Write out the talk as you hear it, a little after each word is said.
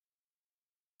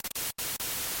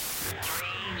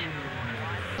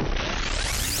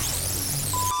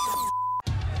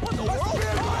What the world?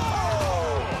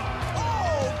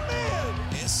 Oh, man!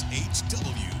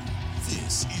 SHW.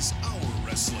 This is our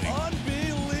wrestling.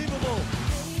 Unbelievable.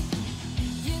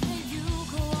 You think you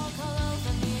could walk all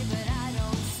over me, but I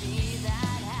don't see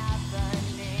that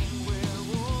happening. We're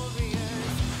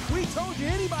warriors. We told you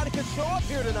anybody could show up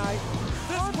here tonight.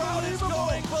 This crowd is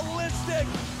going ballistic.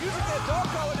 Using that dog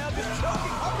collar now, just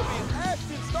choking Huckabee and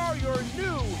Ashton Starr, your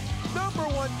new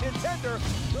 #1 contender.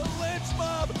 The Lynch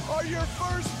Mob are your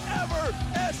first ever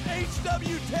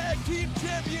SHW Tag Team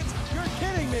Champions. You're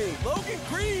kidding me. Logan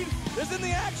Creed is in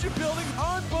the action building.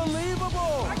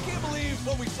 Unbelievable. I can't believe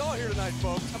what we saw here tonight,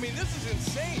 folks. I mean, this is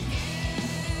insane.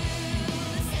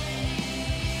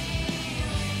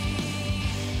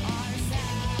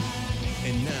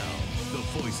 And now,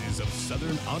 the voices of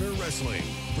Southern Honor Wrestling,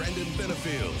 Brandon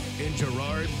Benefield and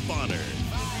Gerard Bonner.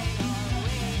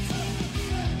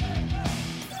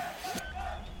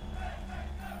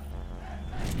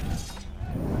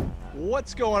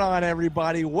 What's going on,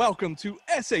 everybody? Welcome to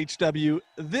SHW.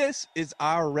 This is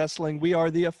Our Wrestling. We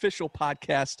are the official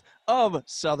podcast of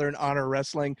Southern Honor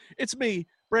Wrestling. It's me,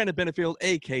 Brandon Benefield,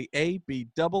 a.k.a.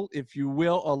 B-Double, if you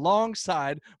will,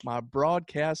 alongside my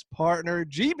broadcast partner,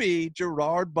 GB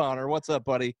Gerard Bonner. What's up,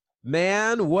 buddy?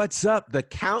 Man, what's up? The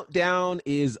countdown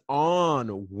is on.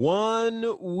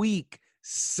 1 week,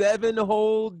 7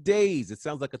 whole days. It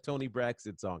sounds like a Tony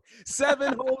Braxton song.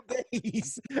 7 whole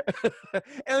days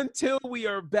until we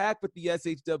are back with the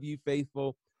SHW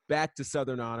faithful, back to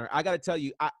Southern Honor. I got to tell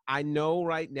you, I know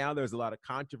right now there's a lot of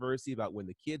controversy about when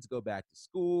the kids go back to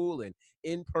school and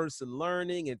in-person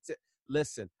learning. And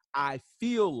listen, I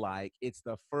feel like it's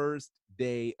the first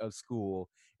day of school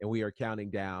and we are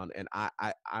counting down, and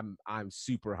I'm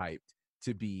super hyped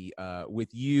to be with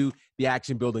you, the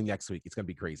action building next week. It's going to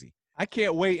be crazy. I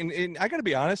can't wait. And I got to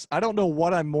be honest, I don't know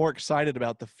what I'm more excited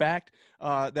about, the fact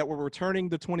that we're returning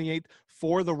the 28th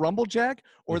for the Rumble Jack,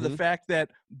 or the fact that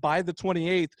by the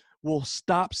 28th, we'll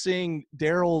stop seeing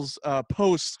Daryl's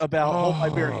posts about Hold My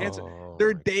Beer Hansen.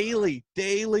 They're daily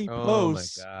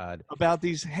posts about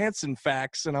these Hansen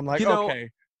facts. And I'm like,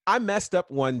 okay. I messed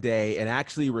up one day and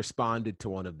actually responded to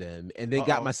one of them and then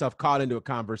got myself caught into a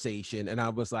conversation. And I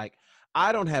was like,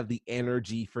 I don't have the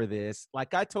energy for this.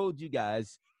 Like I told you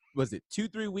guys, was it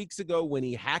 2-3 weeks ago when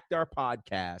he hacked our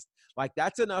podcast? Like,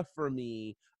 that's enough for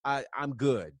me. I'm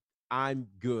good.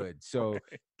 So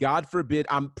God forbid,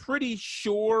 I'm pretty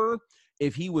sure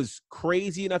if he was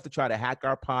crazy enough to try to hack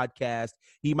our podcast,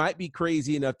 he might be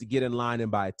crazy enough to get in line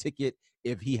and buy a ticket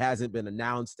if he hasn't been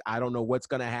announced. I don't know what's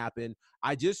going to happen.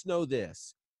 I just know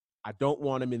this. I don't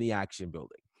want him in the action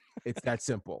building. It's that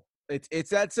simple.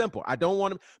 It's that simple. I don't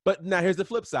want him. But now here's the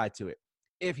flip side to it.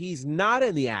 If he's not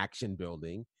in the action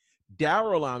building,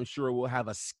 Daryl, I'm sure, will have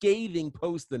a scathing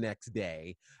post the next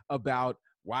day about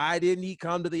why didn't he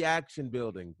come to the action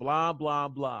building, blah, blah,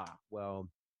 blah. Well,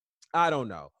 I don't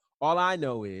know. All I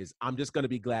know is I'm just going to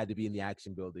be glad to be in the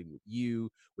action building with you,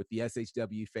 with the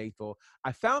SHW faithful.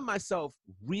 I found myself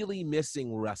really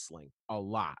missing wrestling a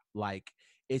lot. Like,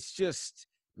 it's just,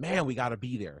 man, we got to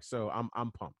be there. So I'm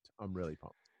pumped. I'm really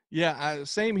pumped. Yeah,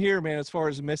 same here, man, as far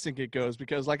as missing it goes,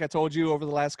 because like I told you over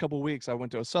the last couple of weeks, I went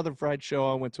to a Southern Fried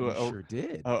show. I went to a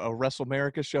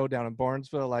WrestleMerica show down in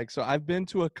Barnesville. So I've been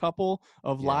to a couple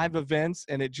of live events,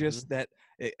 and it just that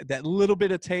little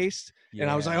bit of taste. And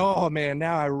I was like, oh, man,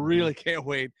 now I really can't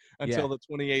wait until the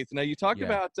 28th. Now, you talk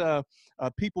about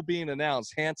people being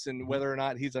announced, Hansen, whether or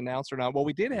not he's announced or not. Well,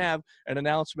 we did have an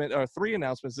announcement, or 3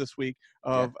 announcements this week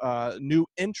of new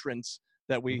entrants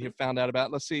that we have found out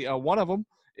about. Let's see. One of them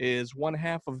is one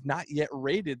half of Not Yet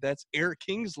Rated. That's Eric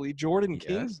Kingsley. Jordan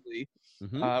Kingsley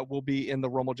will be in the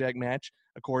Rumble Jack match.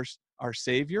 Of course, our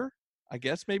savior, I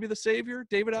guess maybe the savior,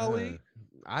 David Ali.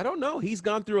 I don't know. He's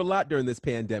gone through a lot during this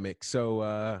pandemic.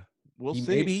 So we'll see.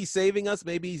 Maybe he's saving us.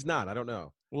 Maybe he's not. I don't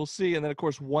know. We'll see. And then, of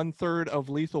course, 1/3 of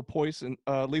Lethal Poison,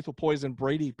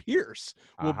 Brady Pierce,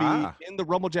 will be in the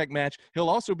Rumble Jack match. He'll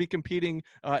also be competing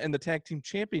in the Tag Team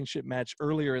Championship match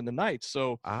earlier in the night.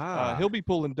 So he'll be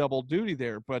pulling double duty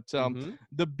there. But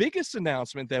the biggest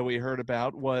announcement that we heard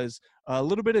about was a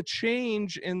little bit of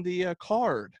change in the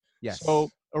card. Yes. So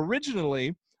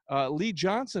originally, Lee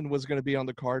Johnson was going to be on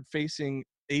the card facing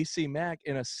AC Mack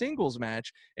in a singles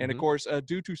match. And of course,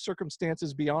 due to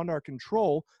circumstances beyond our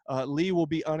control, Lee will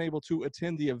be unable to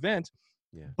attend the event.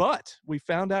 But we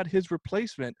found out his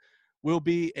replacement will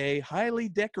be a highly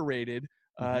decorated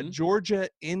Georgia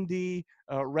indie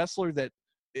wrestler that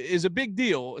is a big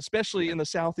deal, especially in the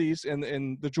Southeast and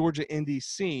in the Georgia indie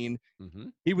scene.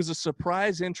 He was a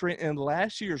surprise entrant in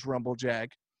last year's Rumble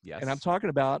Jack. And I'm talking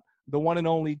about the one and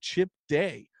only Chip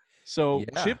Day. So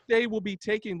Chip Day will be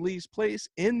taking Lee's place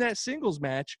in that singles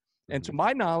match. And to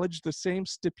my knowledge, the same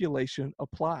stipulation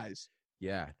applies.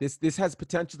 Yeah, this has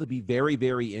potential to be very,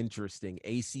 very interesting.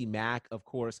 AC Mack, of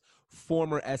course,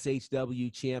 former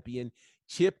SHW champion.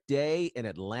 Chip Day, an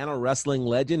Atlanta wrestling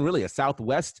legend, really a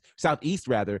Southeast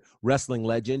wrestling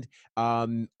legend.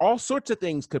 All sorts of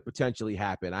things could potentially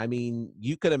happen. I mean,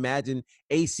 you could imagine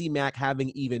AC Mack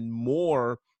having even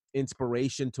more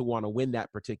inspiration to want to win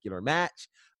that particular match.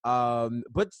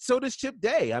 But so does Chip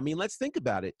Day. I mean, let's think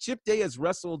about it. Chip Day has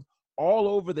wrestled all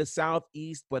over the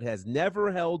Southeast, but has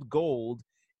never held gold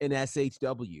in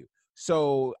SHW.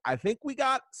 So I think we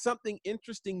got something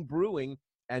interesting brewing,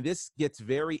 and this gets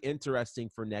very interesting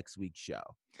for next week's show.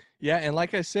 Yeah, and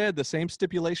like I said, the same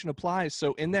stipulation applies.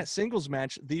 So in that singles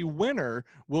match, the winner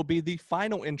will be the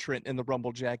final entrant in the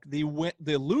Rumble Jack. The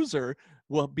loser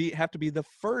will have to be the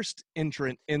first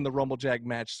entrant in the Rumble Jack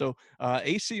match. So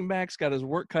AC Mack's got his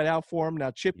work cut out for him.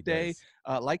 Now Chip Day,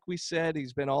 like we said,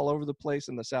 he's been all over the place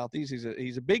in the Southeast.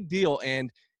 He's a big deal, and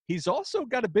he's also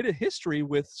got a bit of history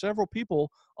with several people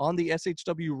on the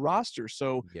SHW roster.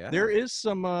 So there is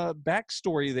some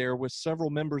backstory there with several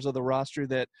members of the roster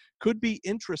that could be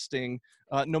interesting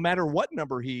no matter what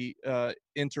number he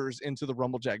enters into the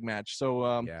Rumble Jack match.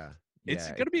 So it's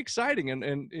going to be exciting,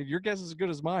 and your guess is as good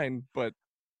as mine. But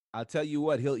I'll tell you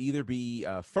what, he'll either be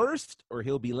first or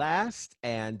he'll be last,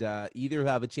 and either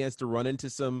have a chance to run into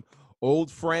some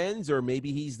old friends, or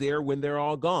maybe he's there when they're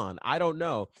all gone. I don't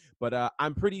know, but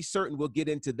I'm pretty certain we'll get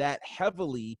into that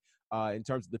heavily in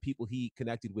terms of the people he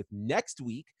connected with next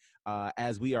week,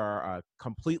 as we are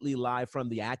completely live from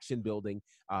the Action Building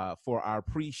for our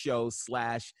pre-show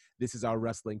 / This Is Our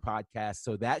Wrestling podcast.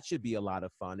 So that should be a lot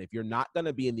of fun. If you're not going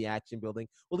to be in the Action Building,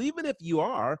 well, even if you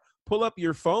are, pull up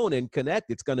your phone and connect.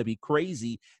 It's going to be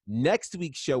crazy. Next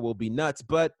week's show will be nuts,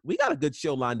 but we got a good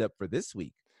show lined up for this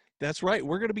week. That's right.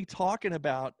 We're going to be talking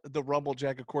about the Rumble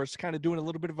Jack, of course, kind of doing a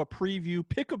little bit of a preview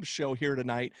pick'em show here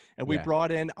tonight. And we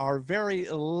brought in our very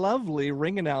lovely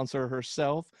ring announcer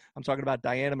herself. I'm talking about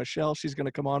Diana Michelle. She's going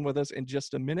to come on with us in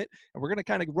just a minute. And we're going to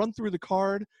kind of run through the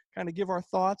card, kind of give our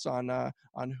thoughts on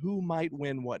who might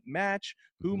win what match,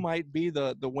 who might be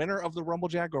the winner of the Rumble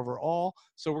Jack overall.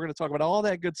 So we're going to talk about all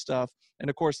that good stuff.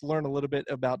 And, of course, learn a little bit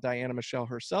about Diana Michelle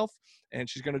herself. And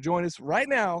she's going to join us right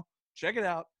now. Check it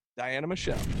out. Diana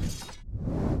Michelle.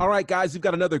 All right, guys, we've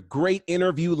got another great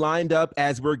interview lined up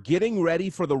as we're getting ready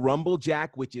for the Rumble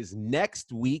Jack, which is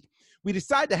next week. We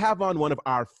decided to have on one of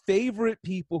our favorite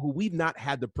people who we've not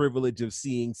had the privilege of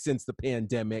seeing since the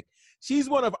pandemic. She's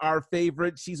one of our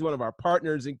favorites. She's one of our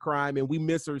partners in crime, and we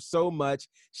miss her so much.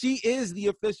 She is the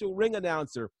official ring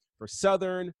announcer for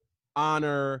Southern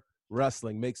Honor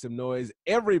Wrestling. Make some noise,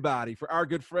 everybody, for our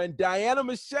good friend Diana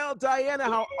Michelle. Diana,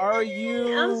 how are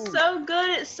you? I'm so good.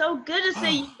 It's so good to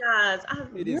see you guys. I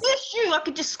missed you. I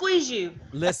could just squeeze you.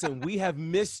 Listen, we have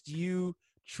missed you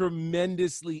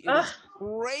tremendously. It's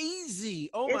crazy.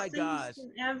 Oh my gosh.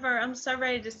 Ever. I'm so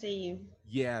ready to see you.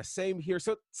 Yeah, same here.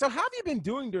 So how have you been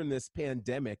doing during this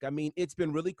pandemic? I mean, it's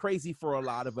been really crazy for a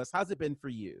lot of us. How's it been for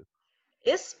you?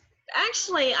 It's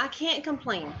actually, I can't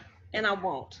complain, and I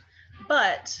won't.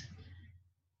 But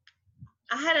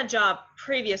I had a job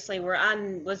previously where I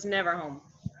was never home.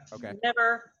 Okay.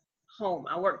 Never home.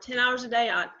 I worked 10 hours a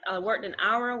day. I worked an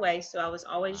hour away, so I was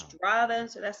always driving.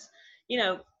 So that's,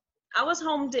 I was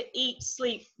home to eat,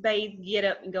 sleep, bathe, get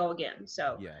up, and go again.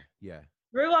 So yeah.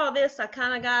 Through all this, I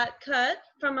kind of got cut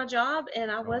from my job,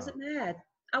 and I wasn't mad.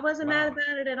 I wasn't mad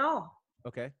about it at all.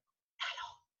 Okay. At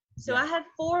all. So I had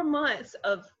 4 months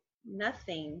of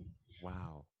nothing.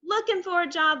 Wow. Looking for a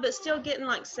job, but still getting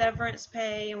like severance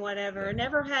pay and whatever. Yeah.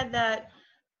 Never had that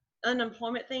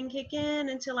unemployment thing kick in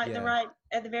until like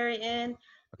at the very end.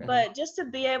 Okay. But just to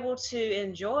be able to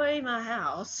enjoy my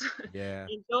house,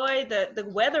 enjoy the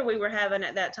weather we were having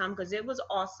at that time, because it was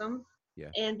awesome. Yeah.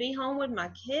 And be home with my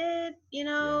kid,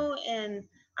 and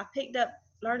I picked up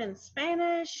learning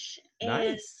Spanish, and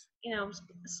I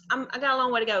got a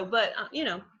long way to go, but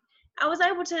I was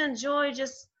able to enjoy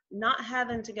just not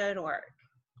having to go to work.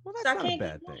 Well, that's not a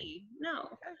bad thing. No.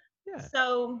 Okay. Yeah.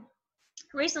 So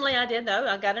recently I did, though.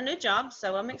 I got a new job,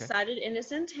 so I'm excited, and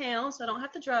it's in town, so I don't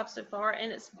have to drive so far,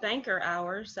 and it's banker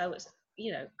hours, so it's,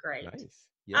 great. Nice.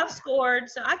 Yeah. I've scored,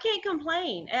 so I can't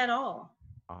complain at all.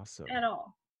 Awesome. At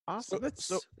all. Awesome.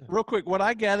 So real quick, what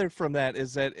I gathered from that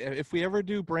is that if we ever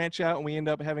do branch out and we end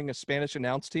up having a Spanish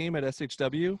announce team at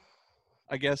SHW,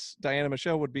 I guess Diana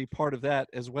Michelle would be part of that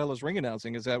as well as ring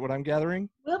announcing. Is that what I'm gathering?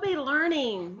 We'll be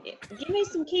learning. Give me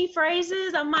some key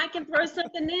phrases. I might can throw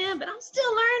something in, but I'm still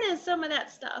learning some of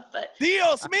that stuff. But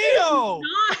Dios mío!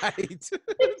 Right.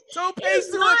 So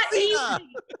not easy.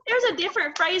 There's a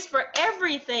different phrase for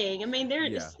everything. I mean,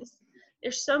 there's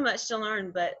so much to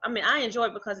learn, but I mean, I enjoy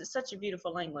it because it's such a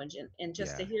beautiful language, and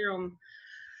just to hear them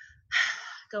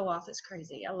go off is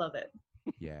crazy. I love it.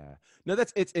 Yeah. No,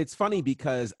 it's funny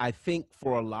because I think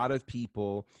for a lot of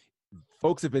people,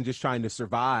 folks have been just trying to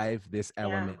survive this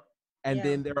element. And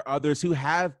then there are others who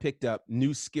have picked up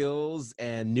new skills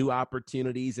and new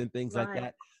opportunities and things like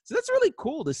that. So that's really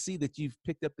cool to see that you've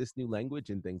picked up this new language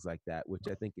and things like that, which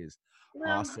I think is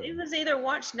awesome. It was either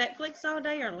watch Netflix all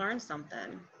day or learn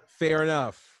something. Fair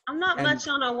enough. I'm not much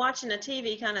on a watching a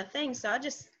TV kind of thing. So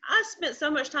I spent so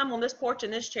much time on this porch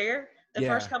in this chair the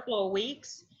first couple of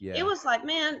weeks. Yeah. It was like,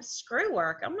 man, screw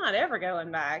work. I'm not ever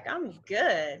going back. I'm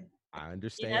good. I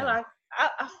understand. You know,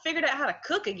 I figured out how to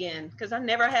cook again because I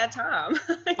never had time.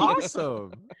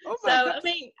 Awesome. Oh so, I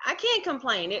mean, I can't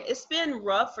complain. It's been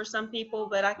rough for some people,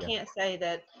 but I can't say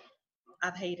that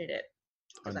I've hated it.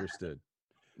 Understood.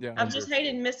 I've just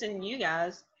hated missing you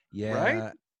guys. Yeah.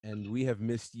 Right? And we have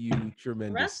missed you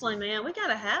tremendously. Wrestling, man. We got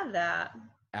to have that.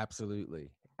 Absolutely.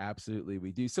 Absolutely,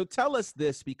 we do. So tell us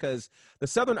this, because the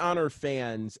Southern Honor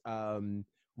fans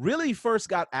really first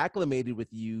got acclimated with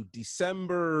you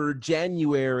December,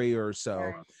 January or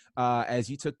so,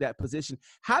 as you took that position.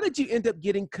 How did you end up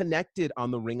getting connected on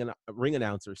the ring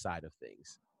announcer side of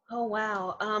things? Oh,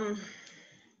 wow.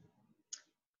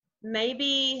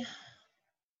 Maybe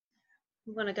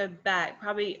I'm going to go back,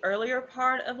 probably earlier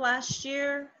part of last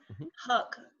year.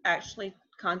 Huck actually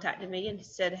contacted me and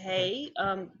said, hey,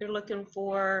 they're looking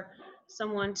for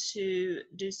someone to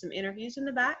do some interviews in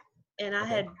the back. And I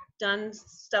had done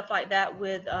stuff like that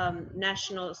with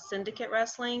National Syndicate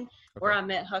Wrestling, where I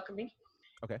met Huckabee.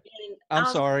 Okay. I'm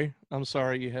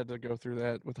sorry you had to go through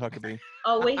that with Huckabee.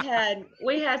 Oh, we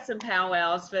had some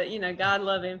powwows, but you know, God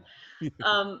love him.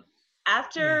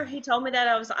 After he told me that,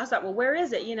 I was like, well, where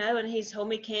is it? You know, and he told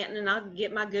me Canton, and I'll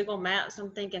get my Google Maps. I'm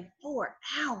thinking 4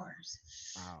 hours.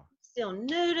 Wow. Still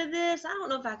new to this. I don't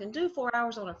know if I can do 4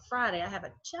 hours on a Friday. I have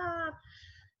a job.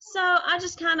 So I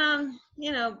just kind of,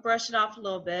 you know, brushed it off a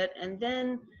little bit. And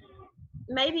then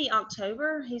maybe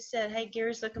October, he said, hey,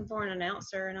 Gary's looking for an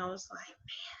announcer. And I was like,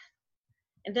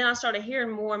 man. And then I started hearing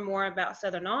more and more about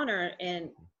Southern Honor and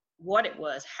what it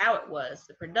was, how it was,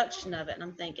 the production of it. And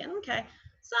I'm thinking, okay.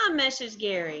 So I messaged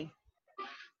Gary.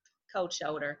 Cold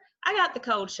shoulder. I got the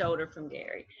cold shoulder from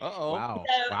Gary. Uh-oh. Wow.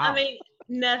 So, I mean,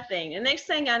 nothing. And next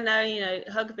thing I know, you know,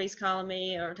 Huckabee's calling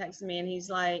me or texting me, and he's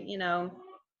like, you know,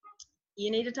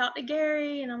 you need to talk to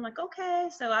Gary. And I'm like, okay.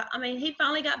 So, I mean, he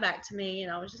finally got back to me,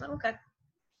 and I was just like, okay,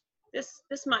 this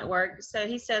might work. So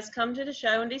he says, come to the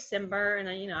show in December.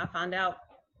 And, you know, I find out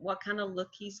what kind of look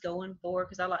he's going for,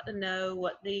 because I like to know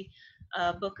what the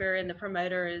booker and the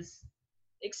promoter is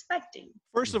expecting.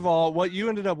 First of all, what you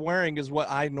ended up wearing is what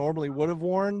I normally would have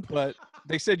worn, but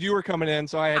they said you were coming in,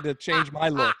 so I had to change my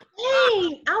look.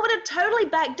 Dang, I would have totally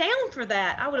backed down for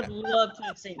that. I would have loved to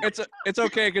have seen it. It's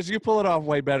okay, because you pull it off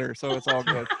way better, so it's all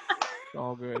good. It's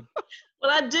all good.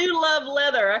 Well, I do love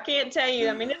leather. I can't tell you.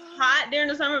 I mean, it's hot during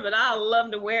the summer, but I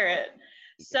love to wear it.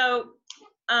 So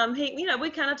he, you know, we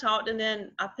kind of talked, and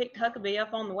then I picked Huckabee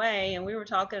up on the way, and we were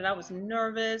talking, and I was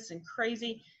nervous and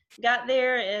crazy. Got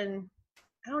there, and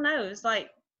I don't know, it was like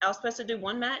I was supposed to do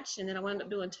 1 match, and then I wound up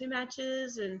doing 2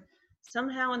 matches, and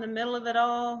somehow in the middle of it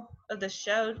all, of the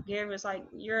show, Gary was like,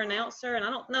 you're an announcer, and I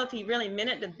don't know if he really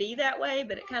meant it to be that way,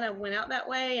 but it kind of went out that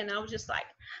way, and I was just like,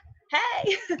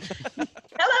 hey,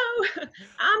 hello,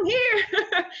 I'm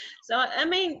here. So, I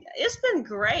mean, it's been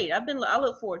great. I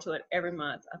look forward to it every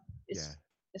month. It's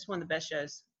one of the best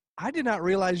shows. I did not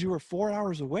realize you were 4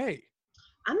 hours away.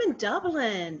 I'm in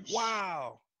Dublin.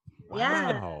 Wow.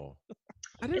 Yeah. Wow.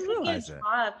 I didn't realize that.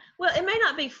 Drive. Well, it may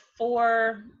not be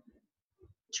 4.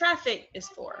 Traffic is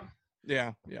 4.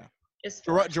 Yeah. It's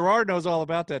Gerard knows all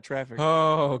about that traffic.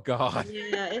 Oh, God.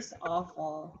 Yeah, it's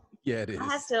awful. Yeah, it is. I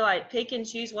have to like pick and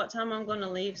choose what time I'm going to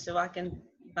leave so I can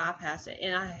bypass it,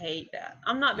 and I hate that.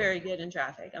 I'm not very good in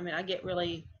traffic. I mean, I get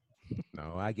really.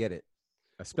 No, I get it,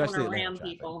 especially around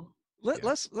people.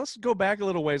 Let's go back a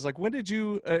little ways. Like, when did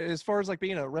you, as far as like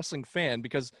being a wrestling fan,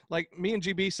 because like me and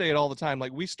GB say it all the time,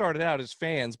 like we started out as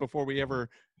fans before we ever.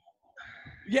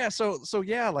 Yeah. So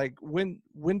yeah, like when,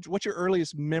 what's your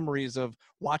earliest memories of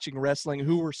watching wrestling?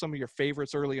 Who were some of your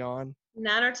favorites early on?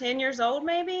 9 or 10 years old,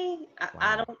 maybe. Wow.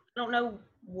 I don't know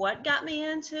what got me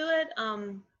into it.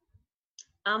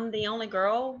 I'm the only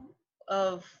girl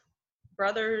of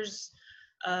brothers.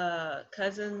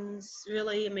 cousins,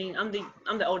 really. I mean, I'm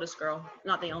the oldest girl,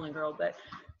 not the only girl, but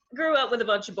grew up with a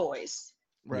bunch of boys.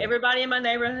 Right. Everybody in my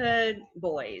neighborhood,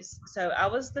 boys. So I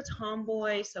was the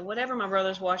tomboy. So whatever my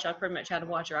brothers watched, I pretty much had to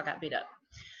watch or I got beat up.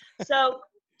 So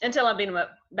until I beat them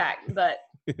up back. But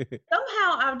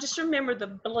somehow I just remember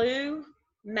the blue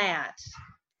mat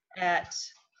at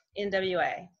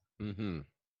NWA. Mm-hmm.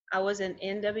 I was an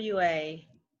NWA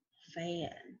fan.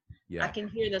 Yeah. I can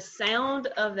hear the sound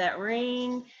of that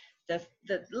ring, the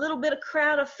little bit of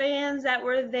crowd of fans that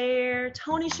were there.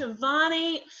 Tony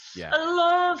Schiavone, I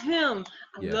love him.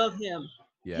 I love him.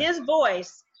 Yeah. His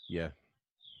voice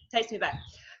takes me back.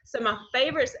 So my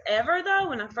favorites ever, though,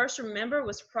 when I first remember,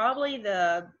 was probably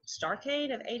the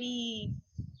Starrcade of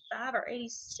 85 or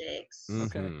 86.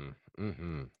 Okay.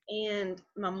 Mm-hmm. And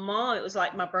my mom, it was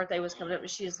like my birthday was coming up, and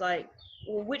she was like,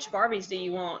 well, which Barbies do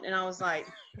you want? And I was like,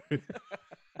 I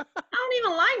don't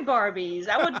even like Barbies.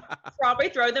 I would probably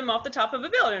throw them off the top of a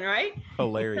building, right?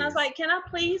 Hilarious. And I was like, can I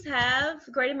please have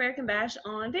Great American Bash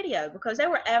on video? Because they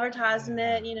were advertising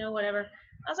it, you know, whatever.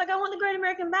 I was like, I want the Great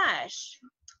American Bash.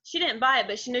 She didn't buy it,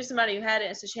 but she knew somebody who had it,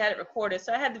 and so she had it recorded.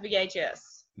 So I had the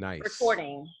VHS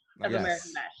recording of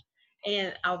American Bash.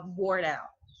 And I wore it out.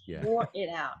 Yeah. Wore it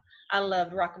out. I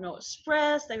loved Rock and Roll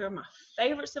Express. They were my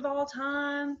favorites of all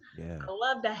time. Yeah. I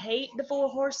loved to hate the Four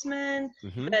Horsemen,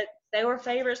 but they were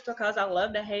favorites because I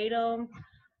loved to hate them.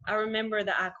 I remember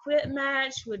the I Quit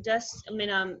match with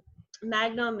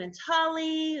Magnum and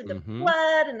Tully, the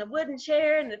blood and the wooden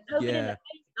chair and the poking in the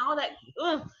face and all that.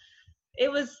 Ugh.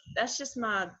 That's just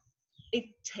it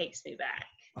takes me back.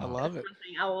 I love it.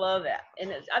 I love that.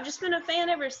 And I've just been a fan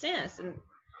ever since. And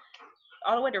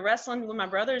all the way to wrestling with my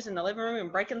brothers in the living room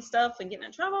and breaking stuff and getting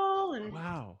in trouble. And,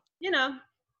 you know.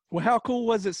 Well, how cool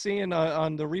was it seeing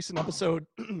on the recent episode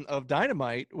of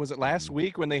Dynamite? Was it last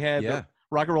week when they had the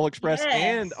Rock and Roll Express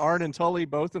and Arn and Tully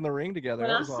both in the ring together?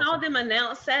 When I saw them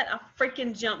announce that, I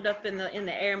freaking jumped up in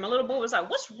the air. My little boy was like,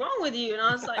 "What's wrong with you?" And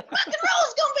I was like, "Rock and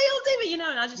Roll's gonna be on TV," you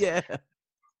know. And I just,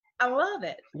 I love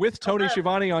it. With Tony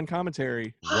Schiavone on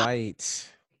commentary, right?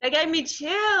 They gave me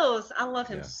chills. I love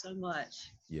him so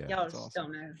much. Yeah, y'all just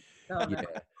don't know. No.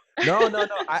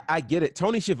 I get it.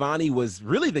 Tony Schiavone was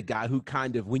really the guy who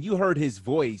kind of, when you heard his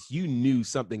voice, you knew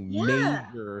something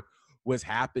major was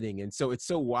happening. And so it's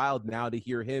so wild now to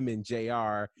hear him and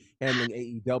JR handling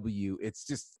AEW. It's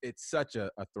such a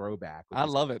throwback. I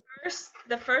love it.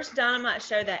 The first Dynamite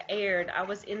show that aired, I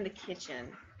was in the kitchen.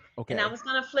 Okay. And I was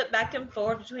going to flip back and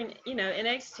forth between,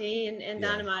 NXT and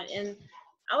Dynamite. And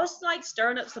I was like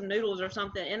stirring up some noodles or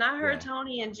something. And I heard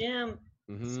Tony and Jim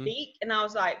speak, and I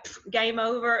was like, game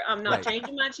over. I'm not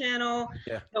changing my channel.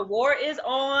 The war is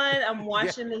on. I'm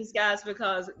watching these guys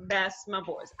because that's my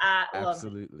boys. I love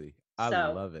it. I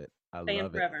love it. I love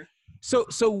it. Forever.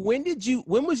 So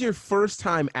when was your first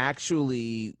time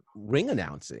actually ring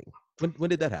announcing? When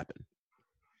did that happen?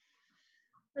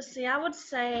 Let's see, I would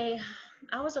say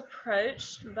I was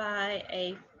approached by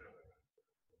a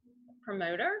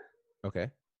promoter.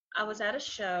 Okay. I was at a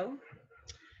show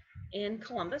in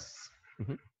Columbus.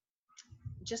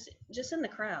 Just in the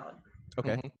crowd.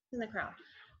 Okay. In the crowd.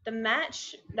 The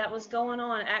match that was going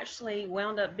on actually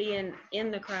wound up being in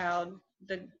the crowd.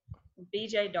 The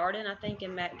BJ Darden, I think,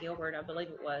 and Matt Gilbert, I believe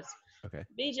it was. Okay.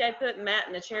 BJ put Matt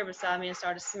in the chair beside me and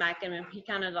started smacking him. He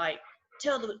kind of like,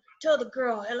 tell the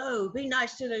girl hello, be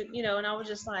nice to the, and I was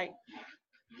just like,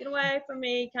 get away from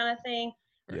me kind of thing.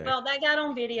 Yeah. Well, that got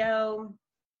on video.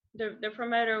 The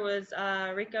promoter was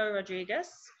Rico Rodriguez,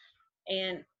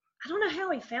 and I don't know how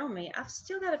he found me. I've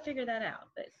still got to figure that out.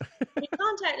 But he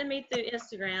contacted me through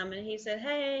Instagram, and he said,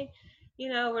 hey,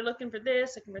 we're looking for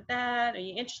this, looking for that. Are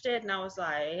you interested? And I was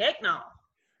like, heck no.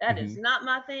 That is not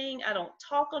my thing. I don't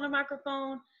talk on a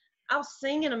microphone. I'll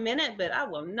sing in a minute, but I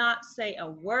will not say a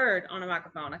word on a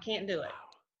microphone. I can't do it.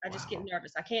 I just get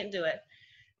nervous. I can't do it.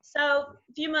 So a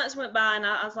few months went by, and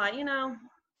I was like, I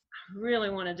really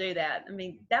want to do that. I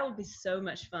mean, that would be so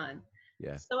much fun.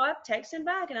 Yeah. So I texted him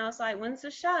back, and I was like, when's the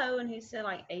show? And he said,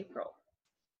 like, April,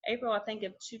 I think,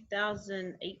 of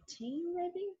 2018,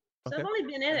 maybe. So I've only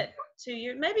been in it 2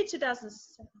 years, maybe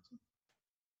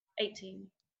 2018.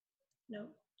 No,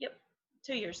 yep,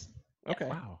 2 years. Okay.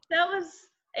 Yep. Wow. That was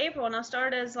April, and I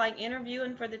started as, like,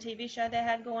 interviewing for the TV show they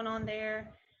had going on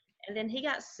there. And then he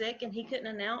got sick, and he couldn't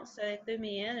announce, so they threw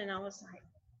me in, and I was like,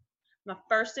 my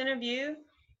first interview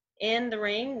in the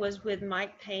ring was with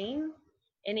Mike Payne,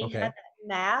 and he had that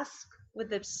mask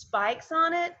with the spikes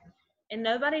on it, and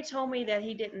nobody told me that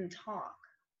he didn't talk.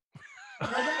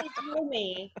 Nobody told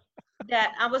me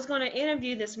that I was going to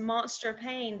interview this monster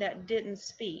Payne that didn't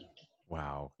speak.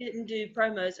 Wow. Didn't do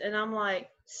promos, and I'm like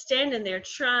standing there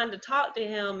trying to talk to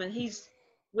him, and he's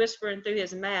whispering through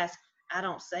his mask. I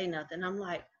don't say nothing. I'm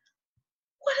like,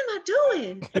 what am I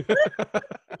doing?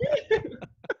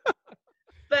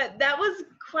 But that was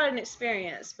quite an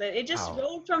experience. But it just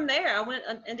rolled from there. I went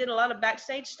and did a lot of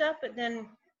backstage stuff, but then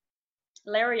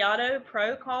Lariato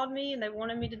Pro called me and they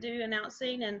wanted me to do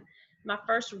announcing. And my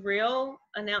first real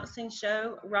announcing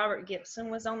show, Robert Gibson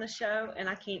was on the show, and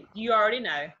you already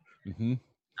know. Mm-hmm.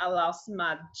 I lost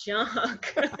my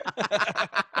junk.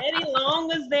 Eddie Long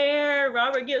was there.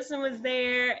 Robert Gibson was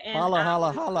there. And holla. I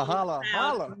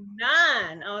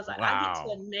was like, I get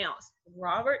to announce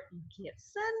Robert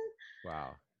Gibson.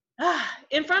 Wow.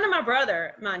 In front of my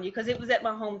brother, mind you, because it was at my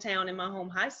hometown in my home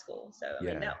high school. So, I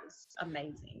mean, that was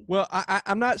amazing. Well,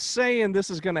 I'm not saying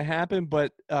this is going to happen,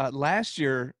 but last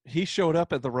year he showed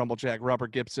up at the Rumblejack,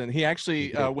 Robert Gibson. He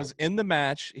actually was in the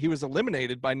match. He was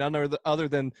eliminated by none other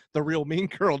than the real mean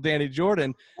girl, Danny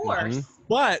Jordan. Of course. Mm-hmm.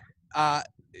 But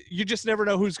you just never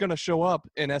know who's going to show up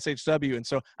in SHW. And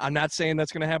so I'm not saying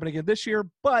that's going to happen again this year,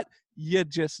 but you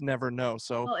just never know.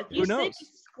 So well, if you who knows? See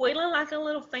squealing like a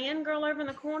little fangirl over in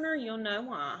the corner, you'll know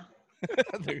why.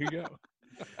 There you go.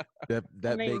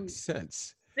 That makes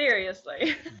sense.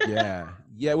 Seriously. Yeah.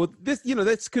 Well,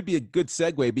 this could be a good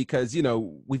segue because,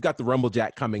 we've got the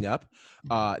Rumblejack coming up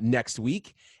next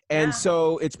week. And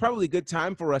so it's probably a good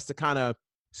time for us to kind of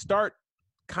start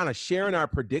sharing our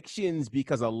predictions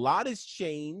because a lot has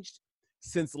changed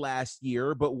since last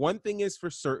year. But one thing is for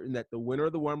certain that the winner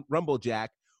of the Rumblejack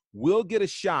will get a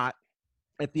shot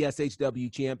at the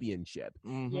SHW championship.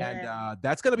 Mm-hmm. And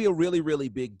that's going to be a really, really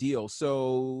big deal.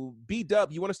 So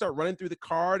B-Dub, you want to start running through the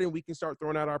card and we can start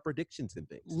throwing out our predictions and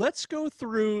things. Let's go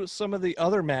through some of the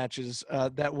other matches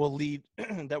that will lead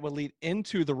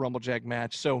into the Rumblejack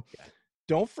match. So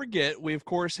don't forget, we of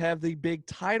course have the big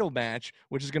title match,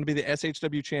 which is going to be the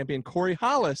SHW champion Corey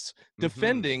Hollis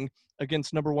defending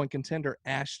against number one contender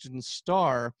Ashton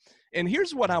Starr. And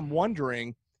here's what I'm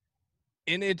wondering.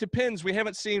 And it depends. We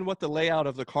haven't seen what the layout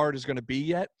of the card is going to be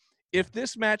yet. If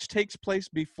this match takes place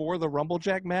before the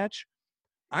Rumblejack match,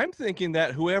 I'm thinking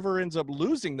that whoever ends up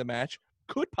losing the match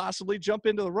could possibly jump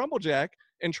into the Rumblejack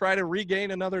and try to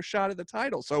regain another shot at the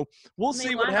title. So we'll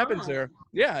see what happens there.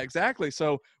 Yeah, exactly.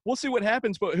 So we'll see what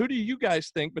happens. But who do you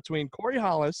guys think between Corey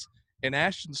Hollis and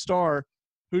Ashton Starr?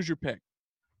 Who's your pick?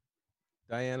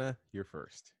 Diana, you're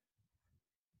first.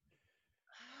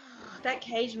 That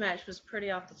cage match was pretty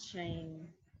off the chain.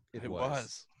 It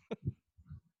was.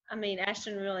 I mean,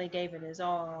 Ashton really gave it his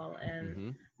all,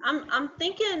 and I'm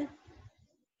thinking.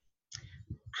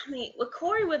 I mean, with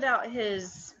Corey without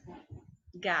his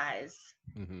guys,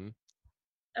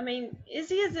 I mean, is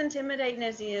he as intimidating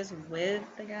as he is with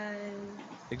the guys?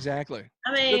 Exactly.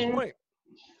 I mean, good point.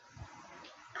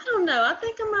 I don't know. I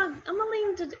think I'm gonna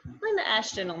lean to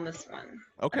Ashton on this one.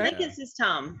 Okay. I think it's his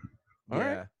time. All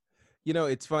right.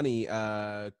 It's funny.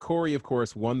 Corey, of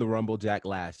course, won the Rumblejack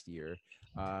last year.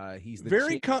 He's the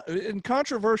very in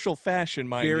controversial fashion,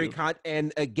 mind you.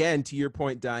 And again, to your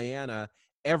point, Diana,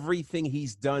 everything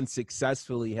he's done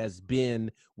successfully has been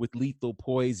with Lethal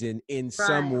Poison in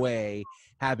some way,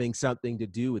 having something to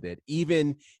do with it.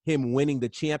 Even him winning the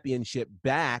championship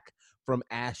back from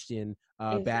Ashton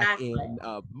back in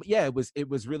it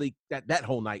was really that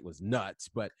whole night was nuts.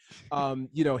 But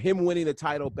him winning the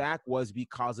title back was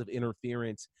because of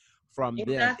interference from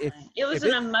them. It was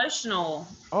an emotional.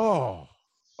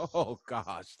 Oh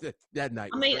gosh, that night.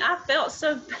 I mean, I felt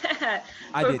so bad.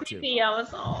 I did too. I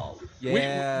was all.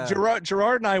 Yeah.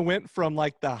 Gerard and I went from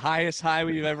like the highest high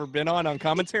we've ever been on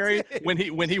commentary when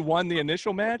he won the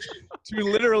initial match to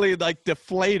literally like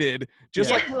deflated,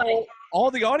 just like all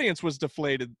the audience was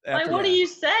deflated. Like, what do you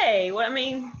say? Well, I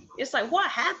mean, it's like, what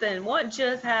happened? What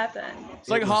just happened? It's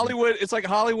like Hollywood. It's like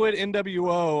Hollywood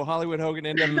NWO, Hollywood Hogan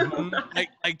NWO,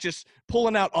 like just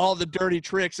pulling out all the dirty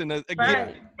tricks and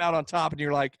again out on top, and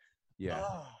you're like,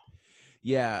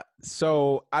 yeah.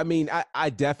 So I mean, I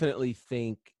definitely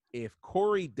think if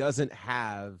Corey doesn't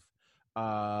have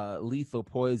Lethal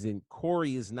Poison,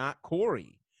 Corey is not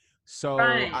Corey. So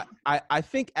I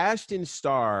think Ashton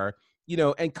Starr.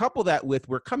 And couple that with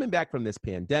we're coming back from this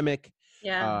pandemic.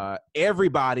 Yeah.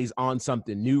 Everybody's on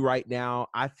something new right now.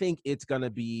 I think it's going to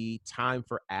be time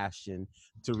for Ashton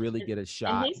to really get a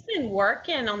shot. And he's been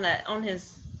working on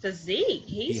his physique.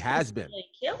 He has been really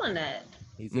killing it.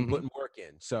 He's been putting work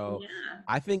in. So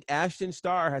I think Ashton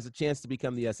Starr has a chance to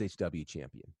become the SHW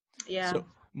champion. Yeah. So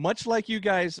much like you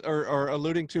guys are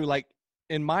alluding to, like,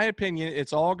 in my opinion,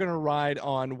 it's all going to ride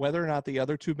on whether or not the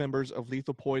other two members of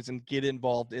Lethal Poison get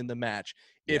involved in the match.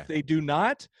 If they do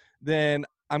not, then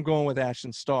I'm going with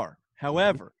Ashton Starr.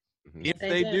 However, if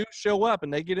they do show up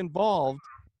and they get involved,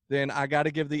 then I got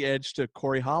to give the edge to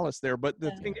Corey Hollis there. But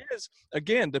the thing is,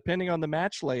 again, depending on the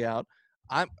match layout,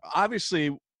 I'm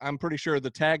pretty sure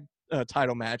the tag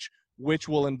title match, which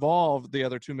will involve the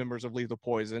other two members of Lethal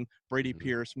Poison, Brady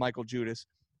Pierce, Michael Judas,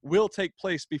 will take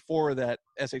place before that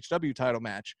SHW title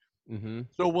match.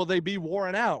 So will they be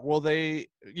worn out? Will they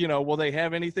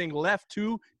have anything left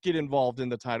to get involved in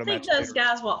the title match? I think those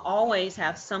guys will always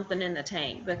have something in the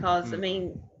tank because, I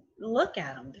mean, look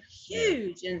at them. They're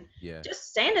huge. And just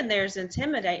standing there is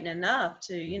intimidating enough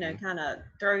to, kind of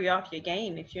throw you off your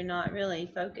game if you're not really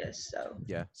focused. So,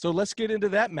 So let's get into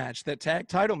that match, that tag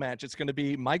title match. It's going to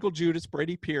be Michael Judas,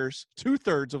 Brady Pierce,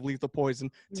 2/3 of Lethal Poison,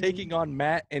 taking on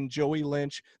Matt and Joey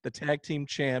Lynch, the tag team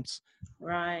champs.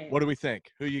 Right. What do we think?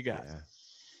 Who you got?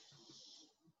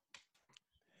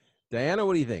 Diana,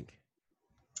 what do you think?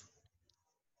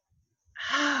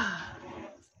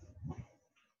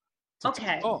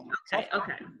 Okay.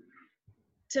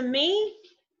 To me,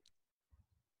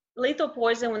 Lethal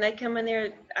Poison, when they come in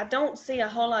there, I don't see a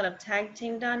whole lot of tag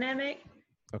team dynamic.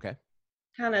 Okay.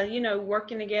 Kind of,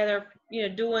 working together,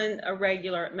 doing a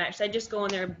regular match. They just go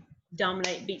in there,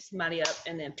 dominate, beat somebody up,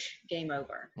 and then game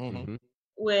over.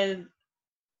 With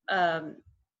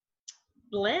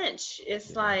Lynch,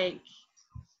 it's like,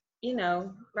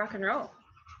 rock and roll.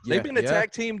 They've been a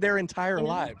tag team their entire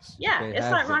lives. Yeah,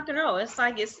 it's like rock and roll. It's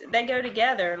like they go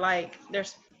together. Like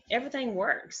everything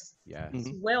works. Yeah, it's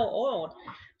well oiled.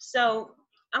 So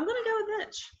I'm gonna go with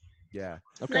Lynch. Yeah,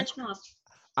 okay. Lynch Mob.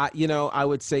 I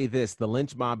would say this: the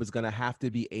Lynch Mob is going to have to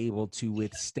be able to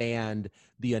withstand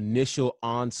the initial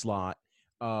onslaught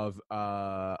of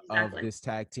this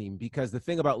tag team, because the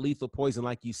thing about Lethal Poison,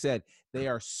 like you said, they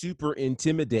are super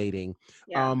intimidating.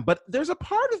 But there's a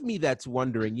part of me that's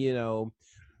wondering,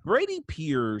 Brady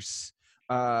Pierce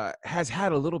has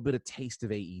had a little bit of taste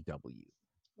of AEW.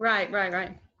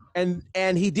 Right.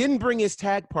 And he didn't bring his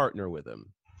tag partner with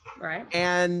him. Right.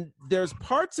 And there's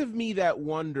parts of me that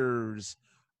wonders,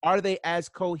 are they as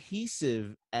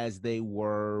cohesive as they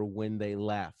were when they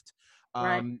left?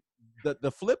 Right.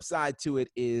 The flip side to it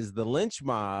is the Lynch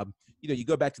Mob. You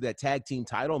go back to that tag team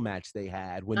title match they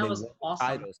had when they won awesome.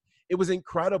 titles. It was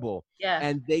incredible. Yeah.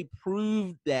 And they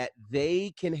proved that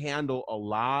they can handle a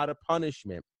lot of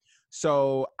punishment.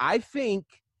 So I think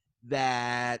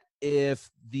that if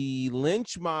the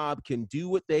Lynch Mob can do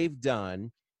what they've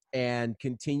done and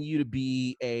continue to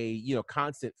be a,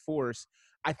 constant force,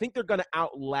 I think they're going to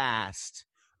outlast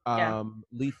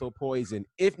Lethal Poison.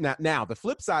 If not, now the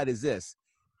flip side is this: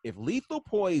 if Lethal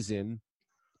Poison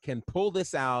can pull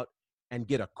this out and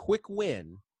get a quick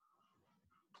win,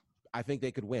 I think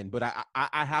they could win. But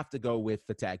I have to go with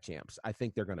the tag champs. I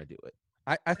think they're going to do it.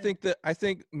 I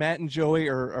think Matt and Joey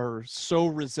are so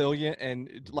resilient,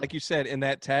 and like you said, in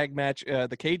that tag match,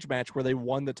 the cage match where they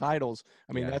won the titles,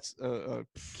 I mean, that's a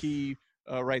key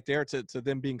right there to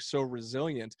them being so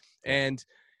resilient. And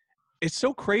it's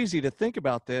so crazy to think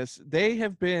about this.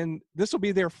 This will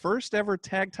be their first ever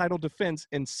tag title defense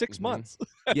in 6 months.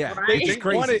 Yeah, they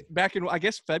won it back in, I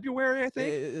guess, February, I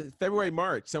think. February,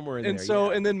 March, somewhere in there. So,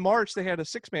 and then March they had a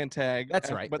 6-man tag.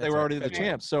 That's right. But they were already the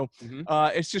champs. So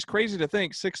it's just crazy to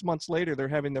think 6 months later they're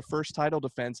having their first title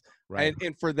defense. Right.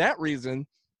 And for that reason,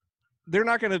 they're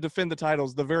not going to defend the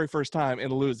titles the very first time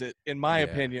and lose it, in my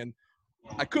opinion.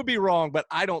 I could be wrong, but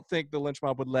I don't think the Lynch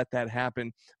Mob would let that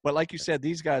happen. But like you said,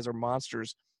 these guys are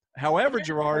monsters. However,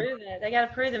 Gerard, they got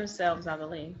to prove themselves, I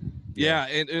believe. Yeah,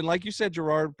 and like you said,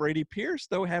 Gerard, Brady Pierce,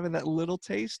 though, having that little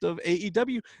taste of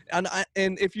AEW. And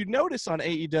if you notice on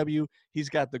AEW, he's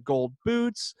got the gold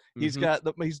boots. He's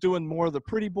he's doing more of the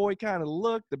pretty boy kind of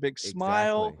look, the big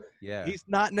smile. Yeah. He's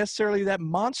not necessarily that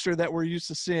monster that we're used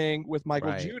to seeing with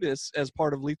Michael Judas as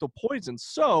part of Lethal Poison.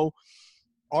 So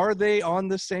are they on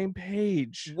the same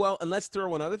page? Well, and let's throw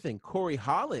one other thing. Corey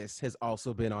Hollis has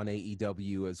also been on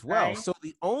AEW as well. Right. So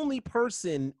the only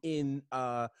person in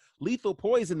Lethal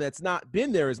Poison that's not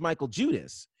been there is Michael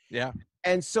Judas. Yeah.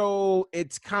 And so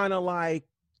it's kind of like,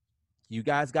 you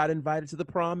guys got invited to the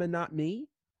prom and not me?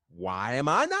 Why am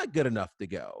I not good enough to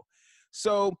go?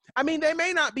 So, I mean, they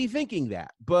may not be thinking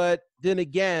that, but then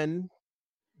again,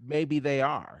 maybe they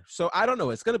are. So I don't know.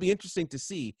 It's going to be interesting to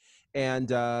see.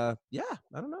 And I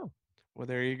don't know. Well,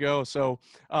 there you go. So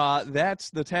that's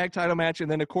the tag title match. And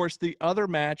then, of course, the other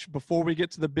match before we get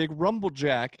to the big Rumble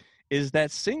Jack is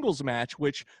that singles match,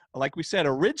 which, like we said,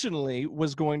 originally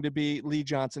was going to be Lee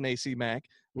Johnson, AC Mack.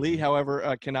 Lee,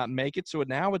 however, cannot make it. So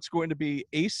now it's going to be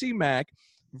AC Mack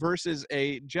versus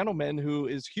a gentleman who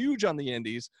is huge on the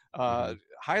indies,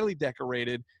 highly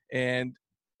decorated, and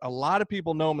a lot of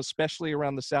people know him, especially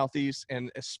around the Southeast and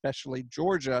especially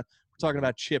Georgia. Talking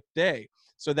about Chip Day.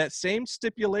 So that same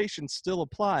stipulation still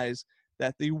applies.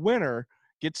 that the winner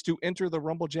gets to enter the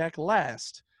Rumble Jack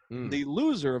last. The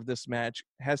loser of this match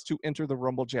has to enter the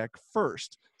Rumble Jack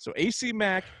first. So AC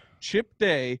Mack, Chip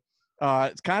Day,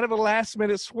 it's kind of a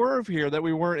last-minute swerve here that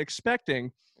we weren't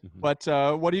expecting. But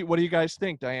what do you guys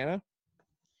think, Diana?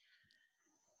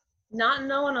 Not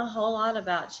knowing a whole lot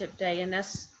about Chip Day, and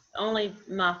that's only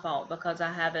my fault because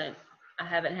I haven't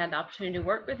had the opportunity to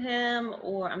work with him,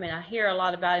 or I hear a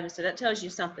lot about him, so that tells you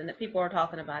something that people are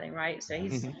talking about him, right? So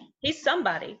he's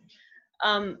somebody.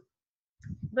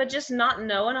 But just not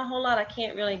knowing a whole lot, I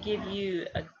can't really give you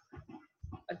a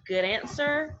good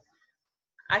answer.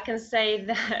 I can say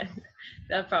that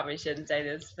I probably shouldn't say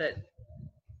this, but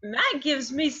Matt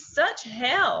gives me such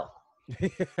hell.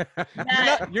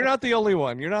 You're not the only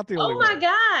one. You're not the only one. Oh my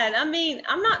God.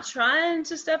 I'm not trying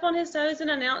to step on his toes and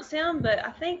announce him, but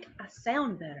I think I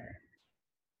sound better.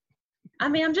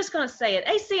 I'm just going to say it.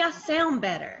 AC, I sound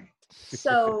better.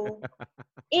 So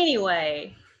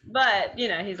anyway, but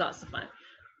he's lots of fun.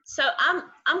 So I'm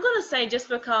going to say, just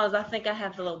because I think I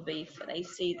have a little beef with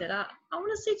AC, that I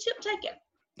want to see Chip take it.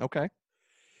 Okay.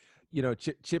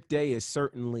 Chip Day is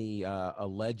certainly a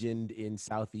legend in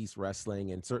Southeast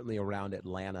wrestling and certainly around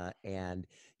Atlanta. And,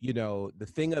 the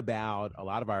thing about a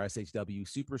lot of our SHW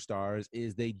superstars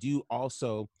is they do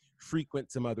also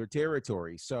frequent some other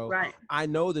territories. So right. I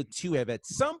know the two have at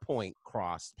some point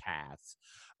crossed paths.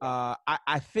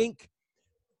 I think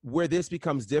where this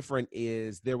becomes different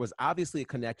is there was obviously a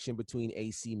connection between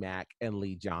AC Mack and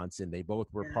Lee Johnson. They both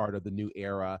were part of the New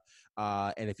Era.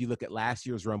 And if you look at last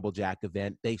year's Rumble Jack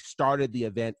event, they started the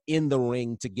event in the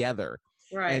ring together.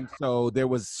 Right. And so there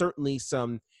was certainly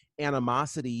some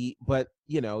animosity, but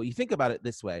you think about it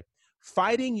this way.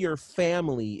 Fighting your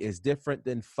family is different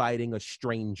than fighting a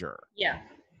stranger. Yeah.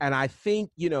 And I think,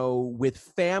 with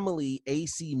family,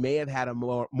 AC may have had a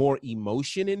more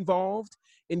emotion involved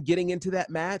in getting into that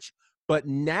match, but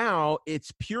now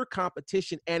it's pure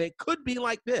competition, and it could be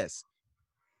like this.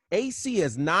 AC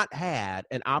has not had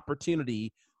an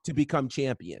opportunity to become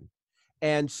champion.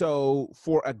 And so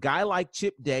for a guy like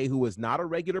Chip Day, who is not a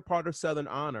regular part of Southern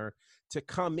Honor, to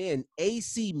come in,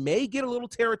 AC may get a little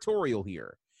territorial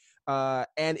here.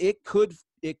 And it could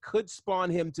spawn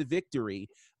him to victory.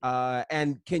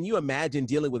 And can you imagine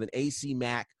dealing with an AC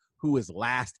Mack who is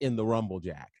last in the Rumble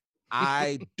Jack?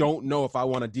 I don't know if I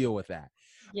want to deal with that.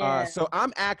 Yeah. So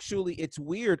it's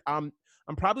weird. I'm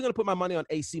probably going to put my money on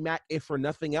AC Mack, if for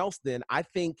nothing else. Then I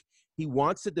think he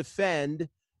wants to defend.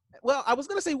 Well, I was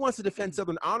going to say he wants to defend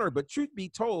Southern Honor, but truth be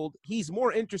told, he's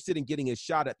more interested in getting his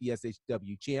shot at the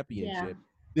SHW championship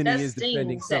than he is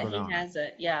defending Southern Honor. He has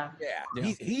it. Yeah.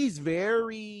 He's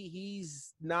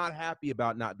not happy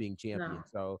about not being champion. No.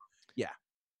 So yeah.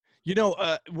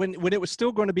 When it was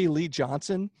still going to be Lee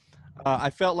Johnson, I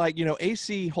felt like,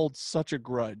 AC holds such a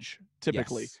grudge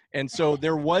typically. Yes. And so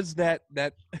there was that,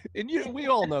 and we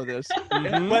all know this,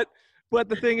 but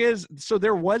the thing is, so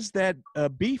there was that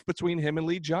beef between him and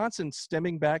Lee Johnson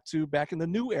stemming back in the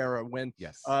New Era when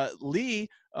Lee,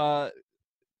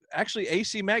 actually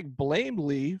AC Mack blamed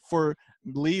Lee for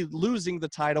Lee losing the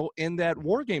title in that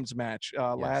War Games match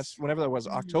last, whenever that was,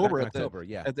 October, at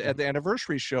the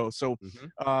anniversary show. So,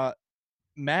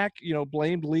 Mack,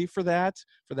 blamed Lee for that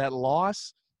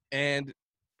loss, and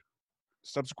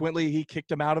subsequently he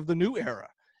kicked him out of the New Era.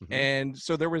 And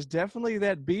so there was definitely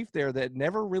that beef there that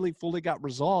never really fully got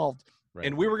resolved. Right.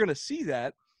 And we were going to see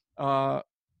that up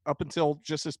until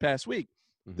just this past week.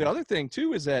 The other thing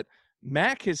too is that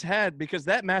Mack has had, because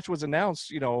that match was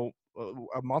announced, a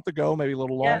month ago, maybe a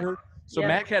little longer. So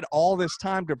Mack had all this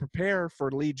time to prepare for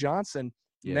Lee Johnson.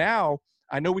 Now,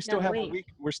 I know we still have a week.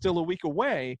 We're still a week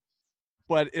away,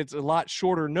 but it's a lot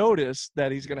shorter notice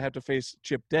that he's going to have to face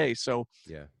Chip Day. So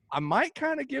I might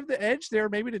kind of give the edge there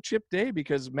maybe to Chip Day,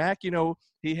 because Mack,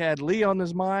 he had Lee on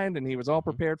his mind and he was all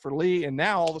prepared for Lee. And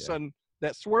now all of a sudden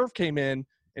that swerve came in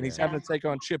and he's having to take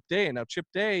on Chip Day. And now Chip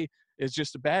Day is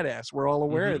just a badass. We're all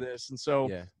aware of this. And so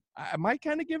I might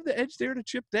kind of give the edge there to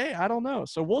Chip Day. I don't know.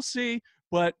 So we'll see,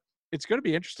 but it's going to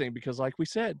be interesting because like we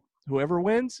said, whoever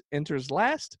wins enters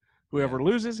last, whoever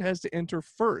loses has to enter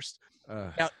first.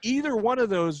 Now, either one of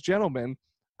those gentlemen,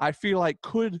 I feel like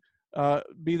could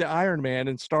be the Iron Man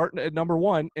and start at number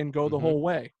one and go the whole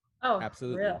way. Oh,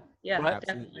 absolutely. Real. Yeah, but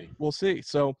definitely. We'll see.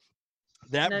 So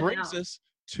that brings us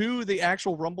to the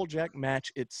actual Rumble Jack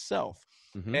match itself.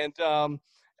 And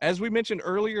as we mentioned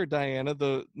earlier, Diana,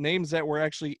 the names that were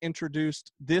actually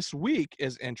introduced this week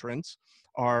as entrants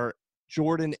are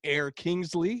Jordan Air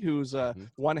Kingsley, who's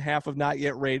one half of Not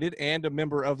Yet Rated and a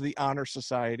member of the Honor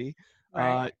Society.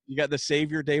 Right. You got the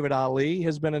Savior David Ali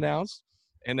has been announced.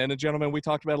 And then a gentleman we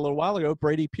talked about a little while ago,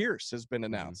 Brady Pierce, has been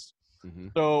announced. Mm-hmm.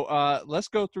 So let's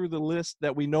go through the list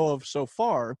that we know of so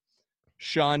far.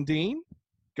 Sean Dean,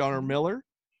 Gunnar Miller,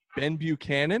 Ben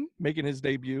Buchanan making his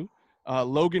debut,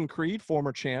 Logan Creed,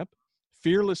 former champ,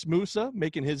 Fearless Musa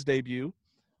making his debut,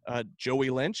 Joey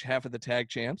Lynch, half of the tag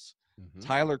champs,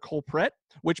 Tyler Colpret,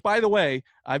 which, by the way,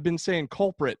 I've been saying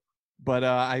culprit, but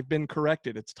I've been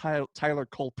corrected. It's Tyler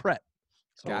Colpret.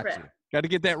 So got to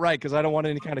get that right because I don't want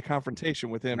any kind of confrontation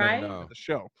with him at the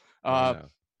show.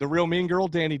 The Real Mean Girl,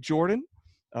 Danny Jordan,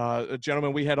 a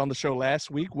gentleman we had on the show last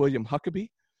week, William Huckabee.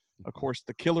 Of course,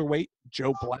 the killer weight,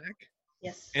 Joe Black.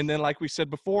 Yes. And then, like we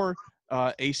said before,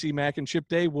 AC Mack and Chip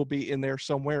Day will be in there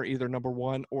somewhere, either number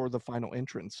one or the final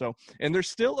entrance. So, and there's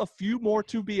still a few more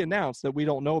to be announced that we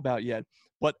don't know about yet.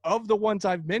 But of the ones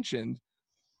I've mentioned,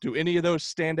 do any of those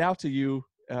stand out to you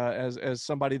as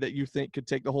somebody that you think could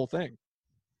take the whole thing?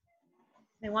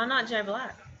 Hey, why not Joe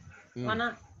Black? Why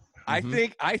not? I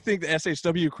think the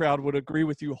SHW crowd would agree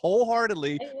with you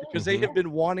wholeheartedly because they have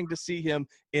been wanting to see him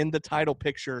in the title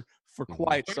picture for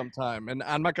quite some time. And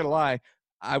I'm not going to lie,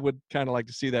 I would kind of like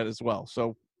to see that as well.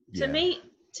 So to me,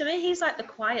 he's like the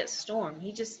quiet storm.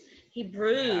 He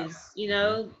brews, you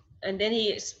know, and then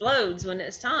he explodes when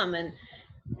it's time. And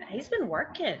he's been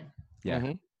working.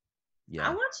 Yeah. I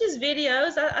watch his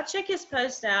videos. I check his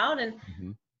post out, and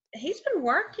he's been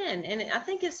working. And I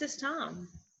think it's his time.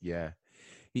 Yeah.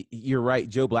 You're right.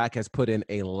 Joe Black has put in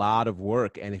a lot of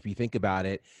work. And if you think about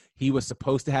it, he was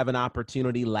supposed to have an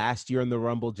opportunity last year in the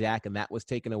Rumble Jack, and that was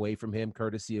taken away from him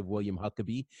courtesy of William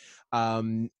Huckabee.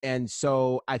 And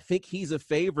so I think he's a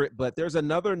favorite. But there's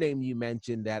another name you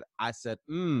mentioned that I said,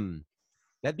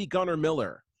 that'd be Gunnar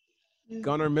Miller.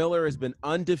 Gunnar Miller has been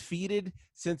undefeated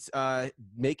since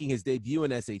making his debut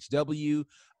in SHW.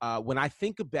 When I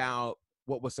think about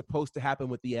what was supposed to happen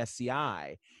with the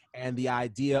SCI and the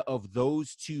idea of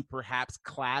those two perhaps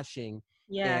clashing.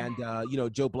 And,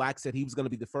 Joe Black said he was going to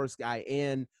be the first guy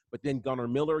in, but then Gunnar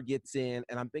Miller gets in.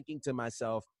 And I'm thinking to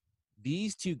myself,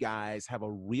 these two guys have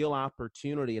a real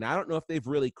opportunity. And I don't know if they've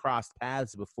really crossed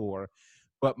paths before,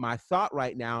 but my thought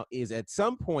right now is at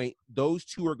some point, those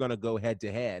two are going to go head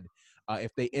to head.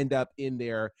 If they end up in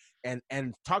there and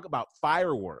talk about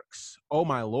fireworks. Oh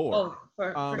my Lord.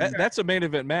 That's a main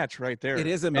event match right there. It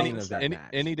is a main event match.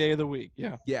 Any day of the week.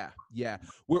 Yeah.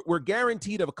 We're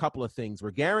guaranteed of a couple of things.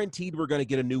 We're guaranteed we're going to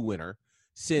get a new winner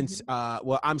since,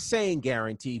 I'm saying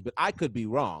guaranteed, but I could be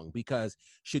wrong because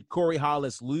should Corey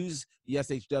Hollis lose the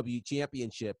SHW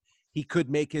championship, he could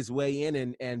make his way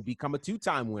in and become a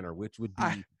two-time winner, which would be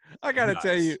I got to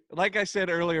tell you, like I said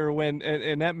earlier, when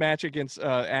in that match against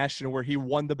Ashton where he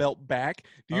won the belt back,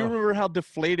 do you remember how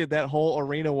deflated that whole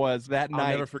arena was that night? I'll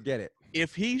never forget it.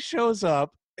 If he shows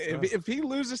up, if he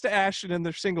loses to Ashton in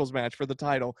their singles match for the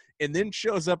title and then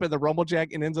shows up in the Rumble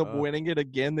Jack and ends up winning it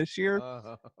again this year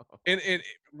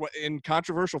in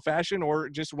controversial fashion or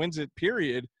just wins it,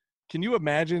 period, can you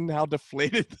imagine how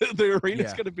deflated the arena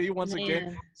is going to be once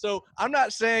again? So I'm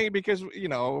not saying because,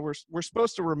 we're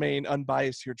supposed to remain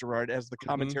unbiased here, Gerard, as the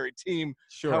commentary team.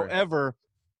 Sure. However,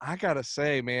 I got to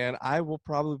say, man, I will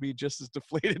probably be just as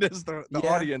deflated as the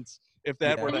audience if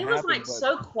that were to happen. He was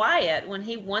so quiet when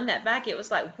he won that back. It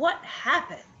was like, what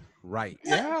happened? Right.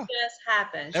 What just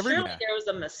happened? Surely there was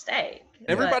a mistake.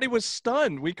 Everybody was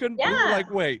stunned. We couldn't we were like,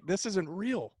 wait, this isn't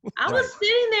real. I was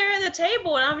sitting there at the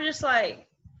table and I'm just like,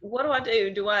 what do I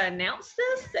do? Do I announce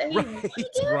this? That he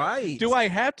right. Do I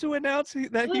have to announce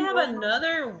that do we have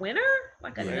another winner?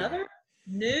 Like another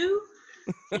new?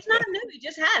 It's not new. He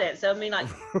just had it. So, I mean, like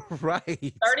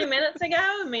 30 minutes ago,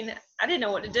 I mean, I didn't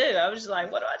know what to do. I was just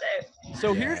like, what do I do?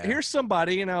 So here's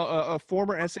somebody, a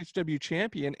former SHW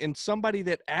champion and somebody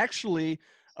that actually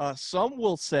some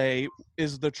will say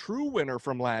is the true winner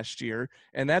from last year,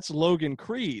 and that's Logan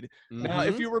Creed. Now,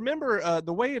 if you remember,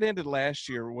 the way it ended last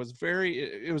year was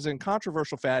it was in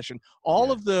controversial fashion.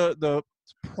 All of the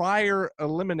prior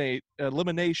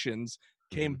eliminations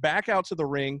came back out to the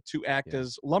ring to act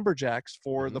as lumberjacks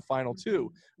for the final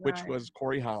two, which was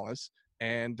Corey Hollis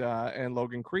and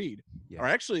Logan Creed. Or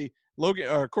actually,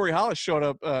 Corey Hollis showed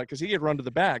up because he had run to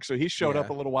the back, so he showed up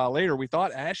a little while later. We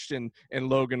thought Ashton and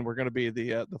Logan were going to be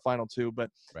the final two, but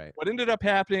what ended up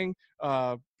happening,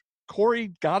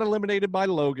 Corey got eliminated by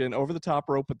Logan over the top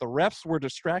rope, but the refs were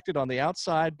distracted on the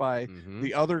outside by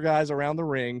the other guys around the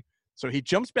ring. So he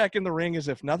jumps back in the ring as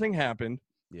if nothing happened.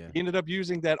 He ended up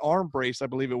using that arm brace, I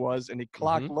believe it was, and he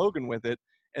clocked Logan with it,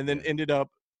 and then ended up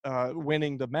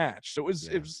winning the match. So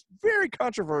it was very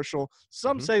controversial.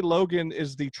 Some say Logan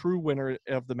is the true winner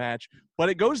of the match, but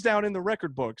it goes down in the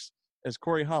record books as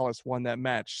Corey Hollis won that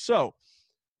match. So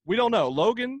We don't know.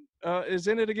 Logan is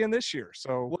in it again this year.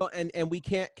 So well, and we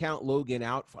can't count Logan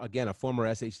out. Again, a former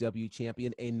SHW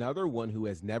champion, another one who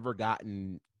has never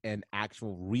gotten an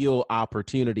actual real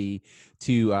opportunity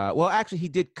to. Well, actually, he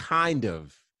did kind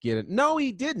of get it. No,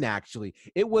 he didn't actually.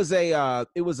 It was a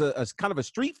kind of a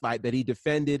street fight that he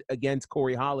defended against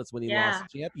Corey Hollis when he lost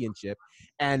the championship,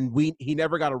 and he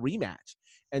never got a rematch.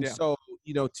 And so,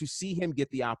 to see him get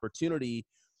the opportunity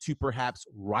to perhaps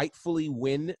rightfully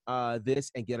win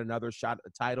this and get another shot at the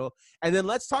title. And then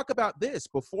let's talk about this.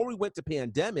 Before we went to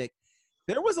pandemic,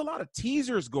 there was a lot of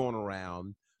teasers going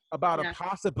around about a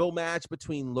possible match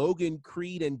between Logan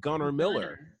Creed and Gunnar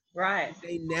Miller. Right.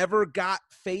 They never got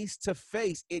face to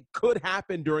face. It could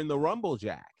happen during the Rumble,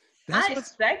 Jack. I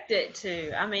expect it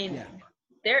to. I mean,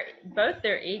 they're both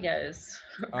their egos.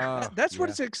 That's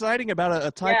what's exciting about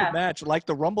a type of match like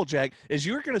the Rumble Jack is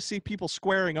you're going to see people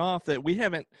squaring off that we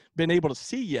haven't been able to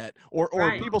see yet, or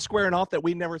people squaring off that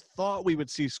we never thought we would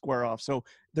see square off. So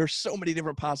there's so many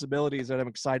different possibilities that I'm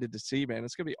excited to see, man.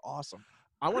 It's going to be awesome.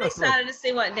 I'm excited to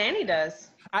see what Danny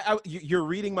does. You're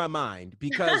reading my mind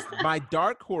because my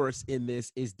dark horse in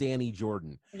this is Danny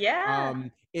Jordan. Yeah.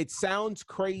 It sounds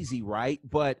crazy, right?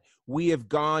 But we have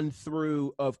gone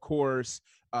through, of course,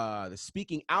 the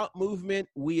speaking out movement.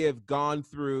 We have gone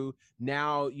through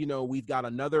now, we've got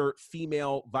another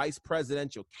female vice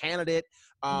presidential candidate.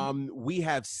 We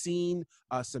have seen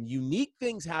some unique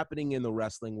things happening in the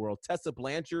wrestling world. Tessa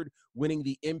Blanchard winning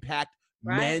the Impact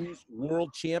Men's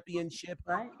World Championship.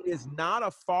 It is not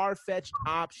a far-fetched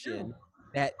option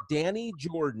that Danny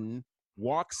Jordan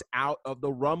walks out of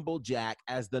the Rumble Jack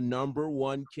as the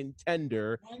 #1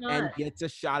 contender and gets a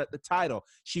shot at the title.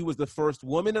 She was the first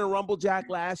woman in a Rumble Jack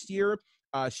last year.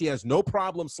 She has no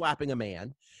problem slapping a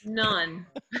man. None.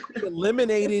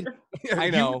 Eliminated.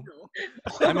 I know.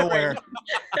 I'm aware.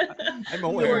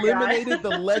 Eliminated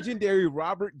the legendary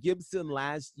Robert Gibson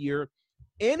last year.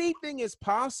 Anything is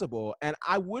possible, and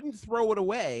I wouldn't throw it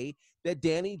away that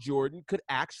Danny Jordan could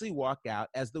actually walk out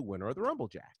as the winner of the Rumble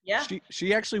Jack. Yeah.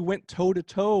 She actually went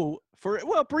toe-to-toe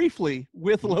briefly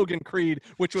with Logan Creed,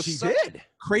 which was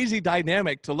crazy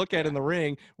dynamic to look at in the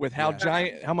ring with how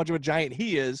much of a giant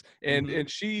he is. And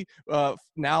she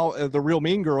now the real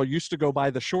mean girl used to go by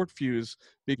the short fuse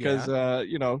because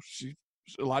she's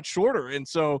a lot shorter. And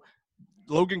so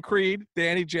Logan Creed,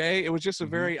 Danny J. It was just a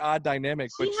very odd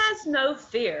dynamic. She has no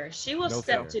fear. She will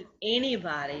step to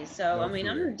anybody. So,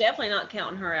 I'm definitely not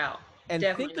counting her out. And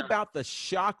think about the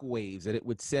shock waves that it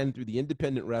would send through the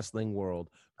independent wrestling world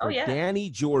for Danny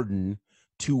Jordan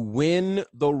to win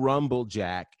the Rumble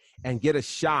Jack and get a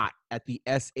shot at the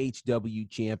SHW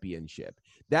championship.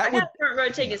 I got front row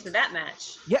tickets to that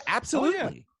match. Yeah, absolutely. Oh,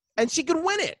 yeah. And she could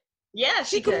win it. Yeah,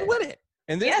 she could win it.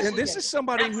 And this is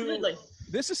somebody who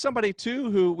This is somebody, too,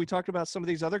 who we talked about some of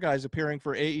these other guys appearing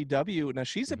for AEW. Now,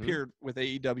 she's appeared with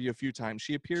AEW a few times.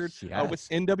 She appeared with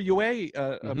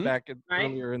NWA back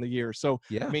earlier in the year. So,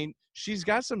 I mean, she's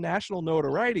got some national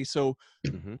notoriety. So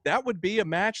that would be a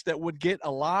match that would get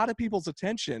a lot of people's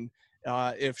attention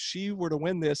if she were to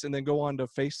win this and then go on to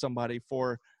face somebody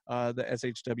for the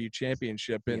SHW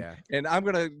championship. And I'm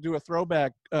going to do a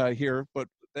throwback here, but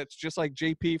that's just like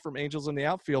JP from Angels in the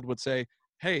Outfield would say,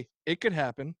 hey, it could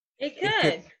happen.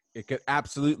 It could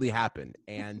absolutely happen.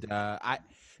 And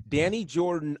Danny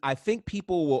Jordan, I think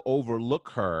people will overlook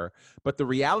her, but the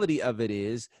reality of it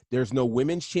is there's no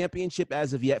women's championship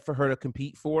as of yet for her to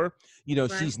compete for.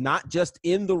 She's not just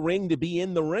in the ring to be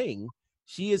in the ring.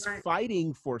 She is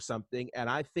fighting for something. And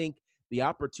I think the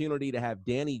opportunity to have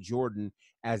Danny Jordan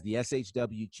as the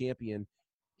SHW champion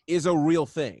is a real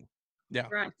thing. Yeah.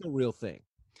 It's a real thing.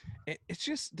 It's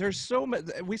just there's so much.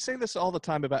 We say this all the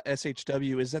time about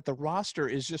SHW is that the roster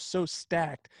is just so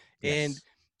stacked. And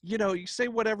you say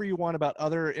whatever you want about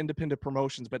other independent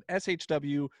promotions, but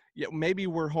SHW, maybe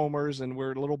we're homers and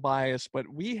we're a little biased, but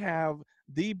we have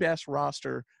the best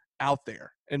roster out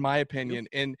there, in my opinion.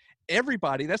 And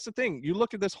everybody, that's the thing. You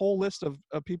look at this whole list of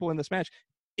people in this match,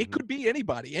 it could be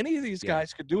anybody. Any of these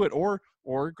guys could do it, or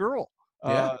a girl.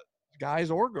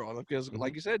 Guys or girl, because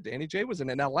like you said, Danny J was in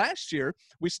it. Now last year,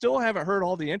 we still haven't heard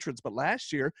all the entrants, but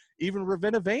last year, even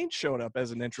Ravenna Vane showed up as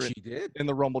an entrant in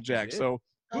the Rumble Jack. So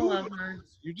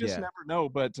you just never know.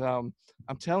 But I'm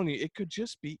telling you, it could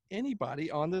just be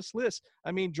anybody on this list.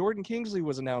 I mean, Jordan Kingsley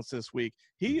was announced this week.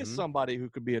 He is somebody who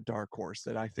could be a dark horse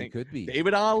that I think could be.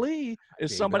 David Ali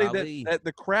is somebody that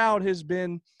the crowd has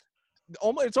been –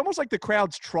 it's almost like the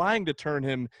crowd's trying to turn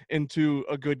him into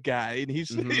a good guy, and he's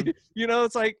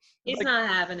it's like he's not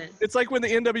having it. It's like when the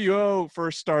NWO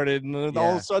first started, and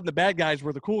all of a sudden the bad guys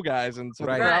were the cool guys, and so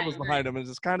the crowd was behind him. And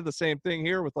it's kind of the same thing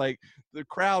here with like the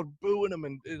crowd booing him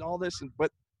and all this, but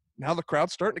now the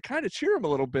crowd's starting to kind of cheer him a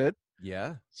little bit.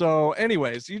 Yeah. So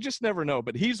anyways, you just never know,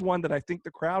 but he's one that I think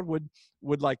the crowd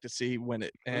would like to see win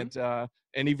it.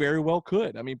 And he very well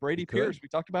could. I mean, Brady Pierce, we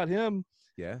talked about him.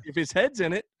 Yeah. If his head's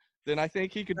in it, then I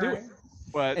think he could do it.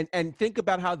 But and think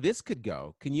about how this could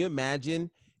go. Can you imagine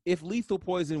if Lethal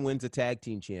Poison wins a tag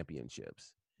team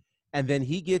championships and then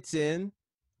he gets in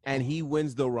and he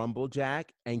wins the Rumble,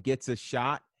 Jack, and gets a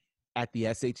shot at the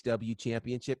SHW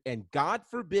championship, and God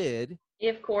forbid,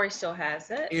 if Corey still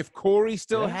has it. If Corey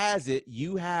still has it,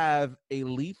 you have a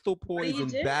Lethal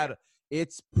Poison battle.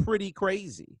 It's pretty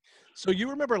crazy. So you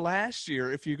remember last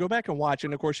year, if you go back and watch,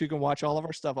 and of course you can watch all of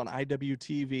our stuff on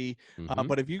IWTV,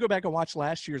 but if you go back and watch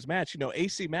last year's match,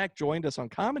 AC Mack joined us on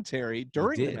commentary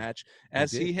during the match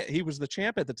as he was the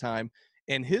champ at the time,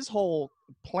 and his whole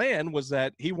plan was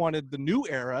that he wanted the New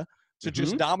Era to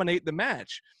just dominate the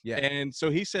match. Yeah. And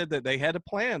so he said that they had a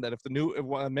plan that if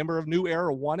a member of New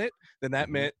Era won it, then that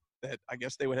meant that I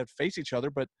guess they would have to face each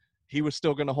other, but he was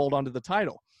still going to hold on to the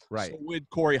title. Right. So with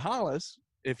Corey Hollis,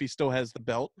 if he still has the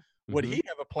belt, would he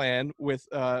have a plan with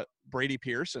Brady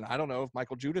Pierce? And I don't know if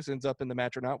Michael Judas ends up in the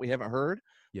match or not. We haven't heard.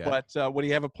 Yeah. But would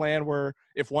he have a plan where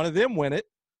if one of them win it,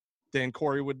 then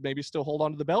Corey would maybe still hold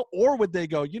on to the belt? Or would they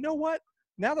go, you know what?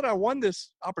 Now that I won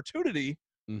this opportunity,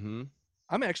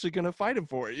 I'm actually going to fight him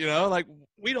for it.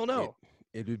 We don't know.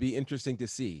 It would be interesting to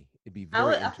see. It'd be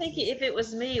I think if it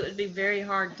was me, it would be very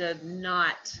hard to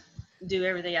not do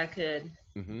everything I could.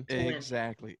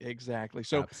 Exactly.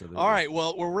 So, absolutely. All right.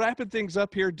 Well, we're wrapping things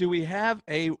up here. Do we have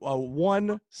a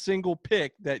one single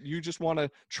pick that you just want to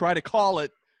try to call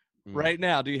it right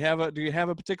now? Do you have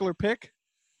a particular pick?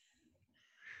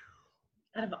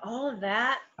 Out of all of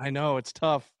that, I know it's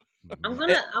tough. I'm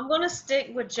gonna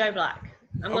stick with Joe Black.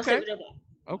 I'm gonna stick with Joe Black.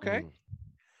 Okay.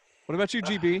 What about you,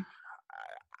 GB?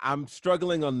 I'm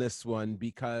struggling on this one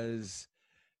because,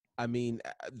 I mean,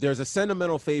 there's a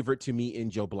sentimental favorite to me in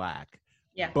Joe Black.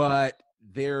 Yeah. But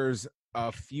there's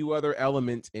a few other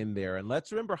elements in there. And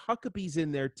let's remember Huckabee's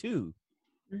in there too.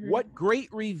 What great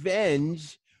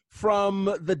revenge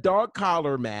from the dog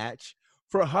collar match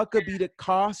for Huckabee to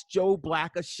cost Joe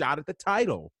Black a shot at the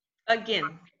title. Again.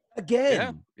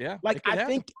 Yeah. Like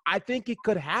I think it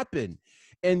could happen.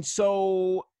 And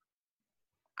so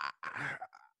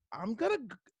I'm gonna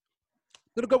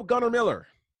go with Gunnar Miller.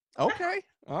 Okay.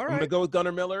 All right. I'm gonna go with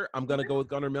Gunnar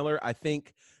Miller. I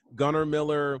think Gunnar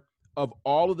Miller, of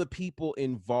all of the people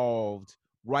involved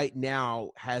right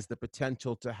now, has the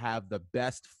potential to have the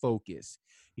best focus.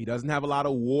 He doesn't have a lot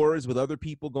of wars with other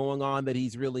people going on that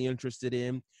he's really interested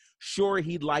in. Sure,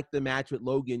 he'd like the match with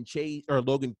Logan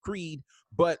Creed,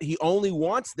 but he only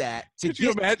wants that to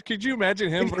Could you imagine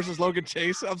him versus Logan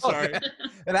Chase? I'm sorry.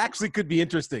 It actually could be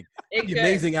interesting.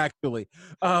 Amazing, actually.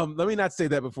 Let me not say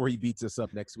that before he beats us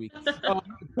up next week.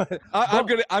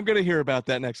 I'm gonna hear about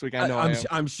that next week. I know.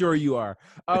 I'm sure you are.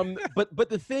 But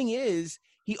the thing is,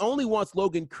 he only wants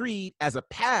Logan Creed as a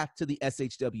path to the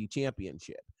SHW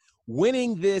championship.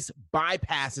 Winning this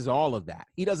bypasses all of that.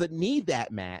 He doesn't need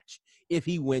that match if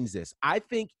he wins this. I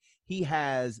think he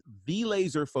has the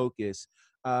laser focus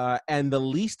and the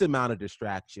least amount of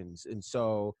distractions. And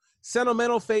so,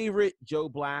 sentimental favorite, Joe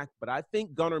Black, but I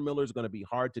think Gunnar Miller is going to be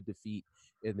hard to defeat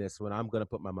in this one. I'm going to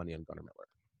put my money on Gunnar Miller.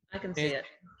 I can see it.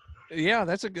 Yeah,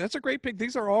 that's a great pick.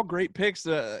 These are all great picks.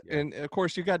 And, of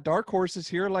course, you got dark horses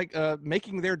here like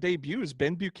making their debuts.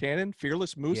 Ben Buchanan,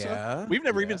 Fearless Musa. Yeah, We've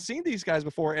never even seen these guys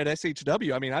before at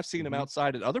SHW. I mean, I've seen them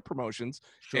outside at other promotions.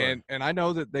 Sure. And I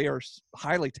know that they are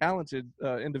highly talented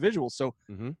individuals. So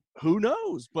who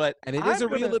knows? But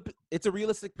it's a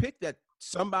realistic pick that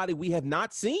somebody we have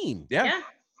not seen.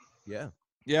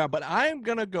 Yeah, but I'm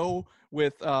going to go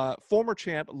with former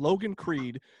champ Logan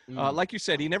Creed. Like you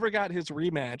said, he never got his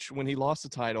rematch when he lost the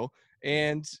title.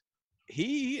 And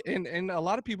he and a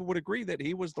lot of people would agree that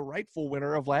he was the rightful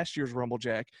winner of last year's Rumble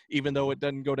Jack, even though it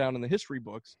doesn't go down in the history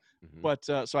books. But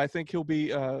so I think he'll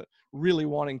be really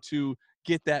wanting to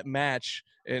get that match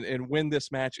and win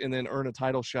this match and then earn a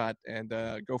title shot and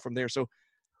go from there. So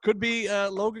could be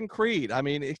Logan Creed. I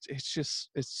mean, it's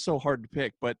so hard to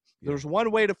pick, but there's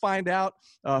one way to find out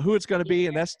who it's going to be,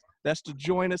 and that's to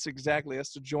join us. Exactly.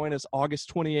 That's to join us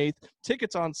August 28th.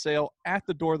 Tickets on sale at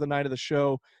the door the night of the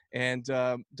show. And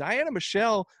Diana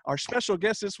Michelle, our special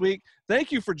guest this week,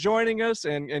 thank you for joining us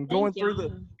and going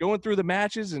through the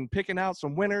matches and picking out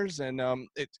some winners. And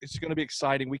it's going to be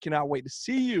exciting. We cannot wait to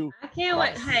see you. I can't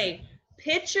wait. Hey,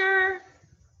 picture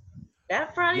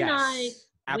that Friday night.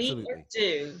 Absolutely. We are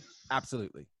due.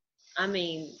 Absolutely. I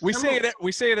mean, we say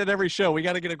it at every show. We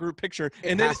got to get a group picture,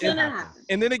 and then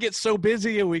it gets so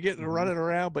busy, and we get running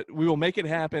around. But we will make it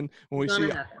happen when we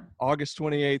see August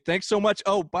 28th. Thanks so much.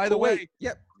 Oh, by the way,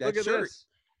 look at this.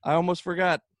 I almost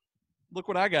forgot. Look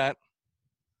what I got.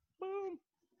 Boom.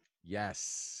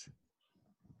 Yes.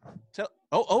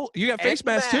 You got face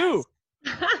masks too.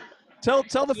 Tell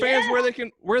the fans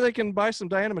where they can buy some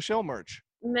Diana Michelle merch.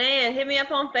 Man, hit me up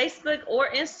on Facebook or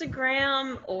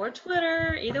Instagram or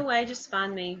Twitter. Either way, just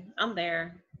find me. I'm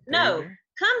there. No,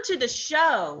 come to the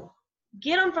show.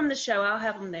 Get them from the show. I'll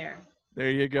have them there. There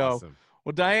you go. Awesome.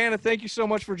 Well, Diana, thank you so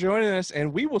much for joining us,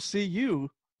 and we will see you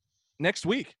next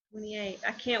week. 28.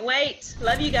 I can't wait.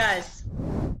 Love you guys.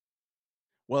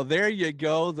 Well, there you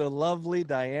go. The lovely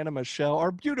Diana Michelle,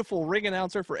 our beautiful ring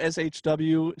announcer for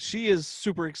SHW. She is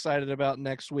super excited about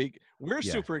next week. We're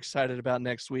super excited about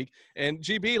next week. And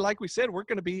GB, like we said, we're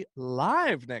going to be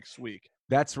live next week.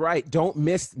 That's right. Don't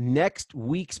miss next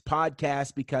week's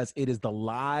podcast because it is the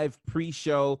live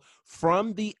pre-show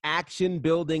from the Action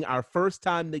Building, our first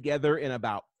time together in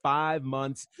about 5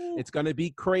 months. It's going to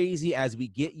be crazy as we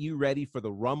get you ready for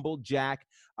the Rumble Jack.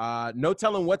 No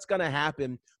telling what's going to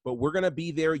happen, but we're going to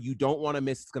be there. You don't want to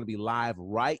miss. It's going to be live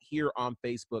right here on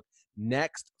Facebook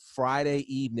next Friday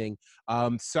evening.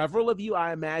 Several of you,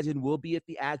 I imagine, will be at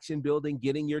the Action Building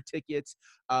getting your tickets.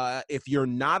 If you're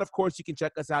not, of course, you can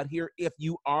check us out here. If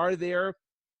you are there,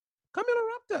 come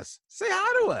interrupt us. Say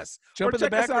hi to us. Jump in the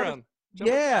background.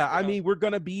 I mean, we're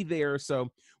going to be there, so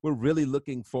we're really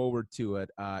looking forward to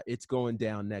it. It's going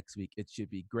down next week. It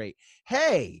should be great.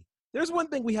 Hey, there's one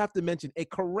thing we have to mention, a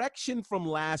correction from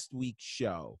last week's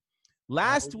show.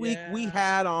 Last week, we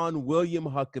had on William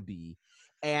Huckabee,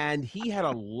 and he had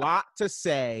a lot to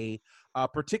say.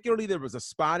 Particularly, there was a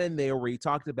spot in there where he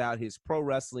talked about his pro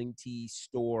wrestling tee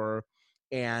store,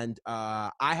 and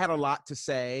I had a lot to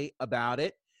say about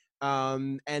it.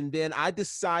 And then I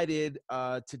decided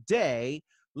today,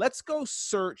 let's go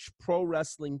search pro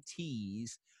wrestling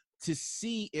tees to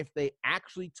see if they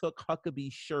actually took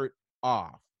Huckabee's shirt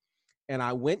off. And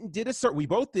I went and did a search. We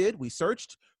both did. We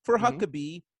searched for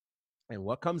Huckabee, and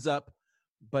what comes up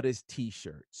but his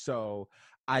T-shirt. So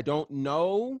I don't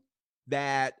know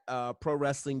that Pro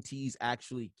Wrestling Tees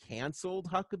actually canceled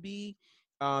Huckabee,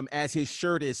 as his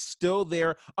shirt is still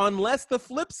there, unless the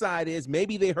flip side is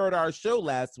maybe they heard our show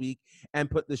last week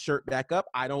and put the shirt back up.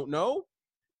 I don't know.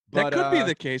 That could be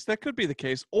the case. That could be the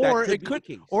case. Or it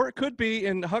could be,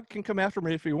 and Huck can come after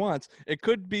me if he wants. It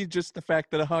could be just the fact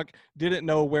that Huck didn't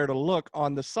know where to look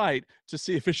on the site to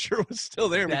see if his shirt was still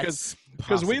there, because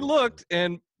we looked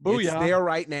and booyah. It's there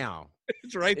right now.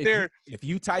 It's right there. If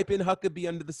you type in Huckabee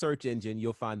under the search engine,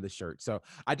 you'll find the shirt. So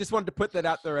I just wanted to put that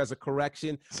out there as a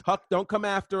correction. Huck, don't come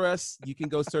after us. You can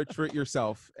go search for it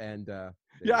yourself. And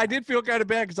yeah, I did feel kind of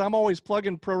bad because I'm always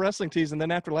plugging Pro Wrestling Tees, and then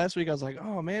after last week, I was like,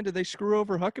 "Oh man, did they screw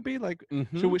over Huckabee? Like,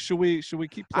 should we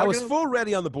keep?" I was full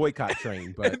ready on the boycott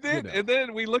train, but and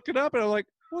then we looked it up, and I'm like,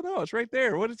 "Well, no, it's right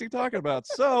there. What is he talking about?"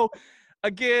 So,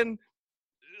 again,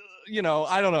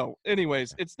 I don't know.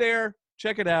 Anyways, it's there.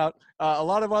 Check it out. A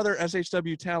lot of other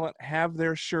SHW talent have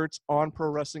their shirts on Pro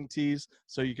Wrestling Tees,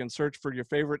 so you can search for your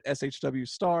favorite SHW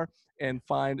star and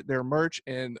find their merch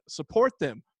and support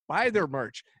them. Buy their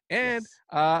merch. And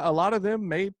a lot of them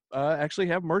may actually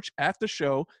have merch at the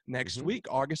show next week,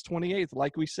 August 28th.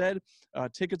 Like we said,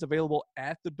 tickets available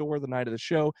at the door the night of the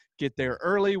show. Get there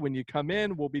early. When you come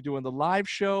in, we'll be doing the live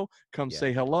show. Come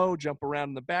say hello, jump around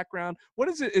in the background. What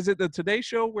is it? Is it the Today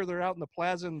Show where they're out in the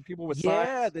plaza and people with signs?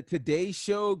 Yeah, the Today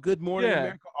Show, Good Morning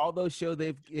America, all those shows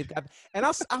they've got. And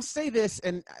I'll say this,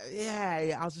 and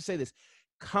I'll just say this.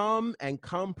 Come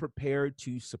prepared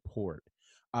to support.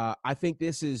 I think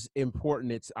this is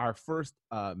important. It's our first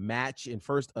match and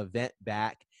first event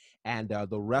back, and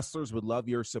the wrestlers would love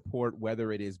your support,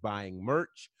 whether it is buying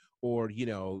merch or,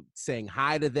 saying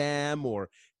hi to them or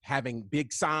having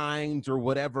big signs or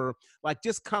whatever. Like,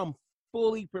 just come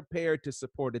fully prepared to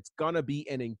support. It's going to be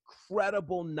an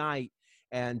incredible night,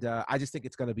 and I just think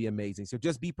it's going to be amazing. So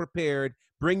just be prepared.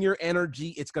 Bring your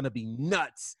energy. It's going to be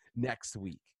nuts next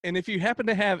week. And if you happen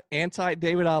to have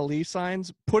anti-David Ali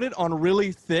signs, put it on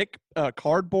really thick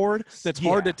cardboard that's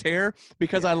hard to tear,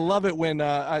 because I love it when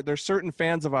there's certain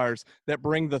fans of ours that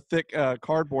bring the thick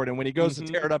cardboard, and when he goes to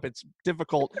tear it up, it's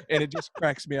difficult, and it just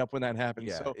cracks me up when that happens.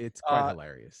 Yeah, so, it's quite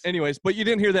hilarious. Anyways, but you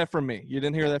didn't hear that from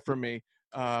me.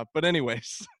 But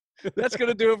anyways, that's going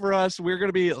to do it for us. We're going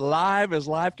to be live as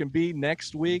live can be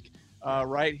next week.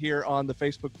 Right here on the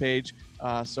Facebook page.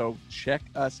 So check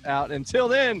us out. Until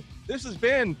then, this has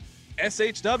been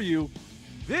SHW.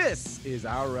 This is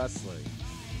our wrestling.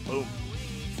 Boom.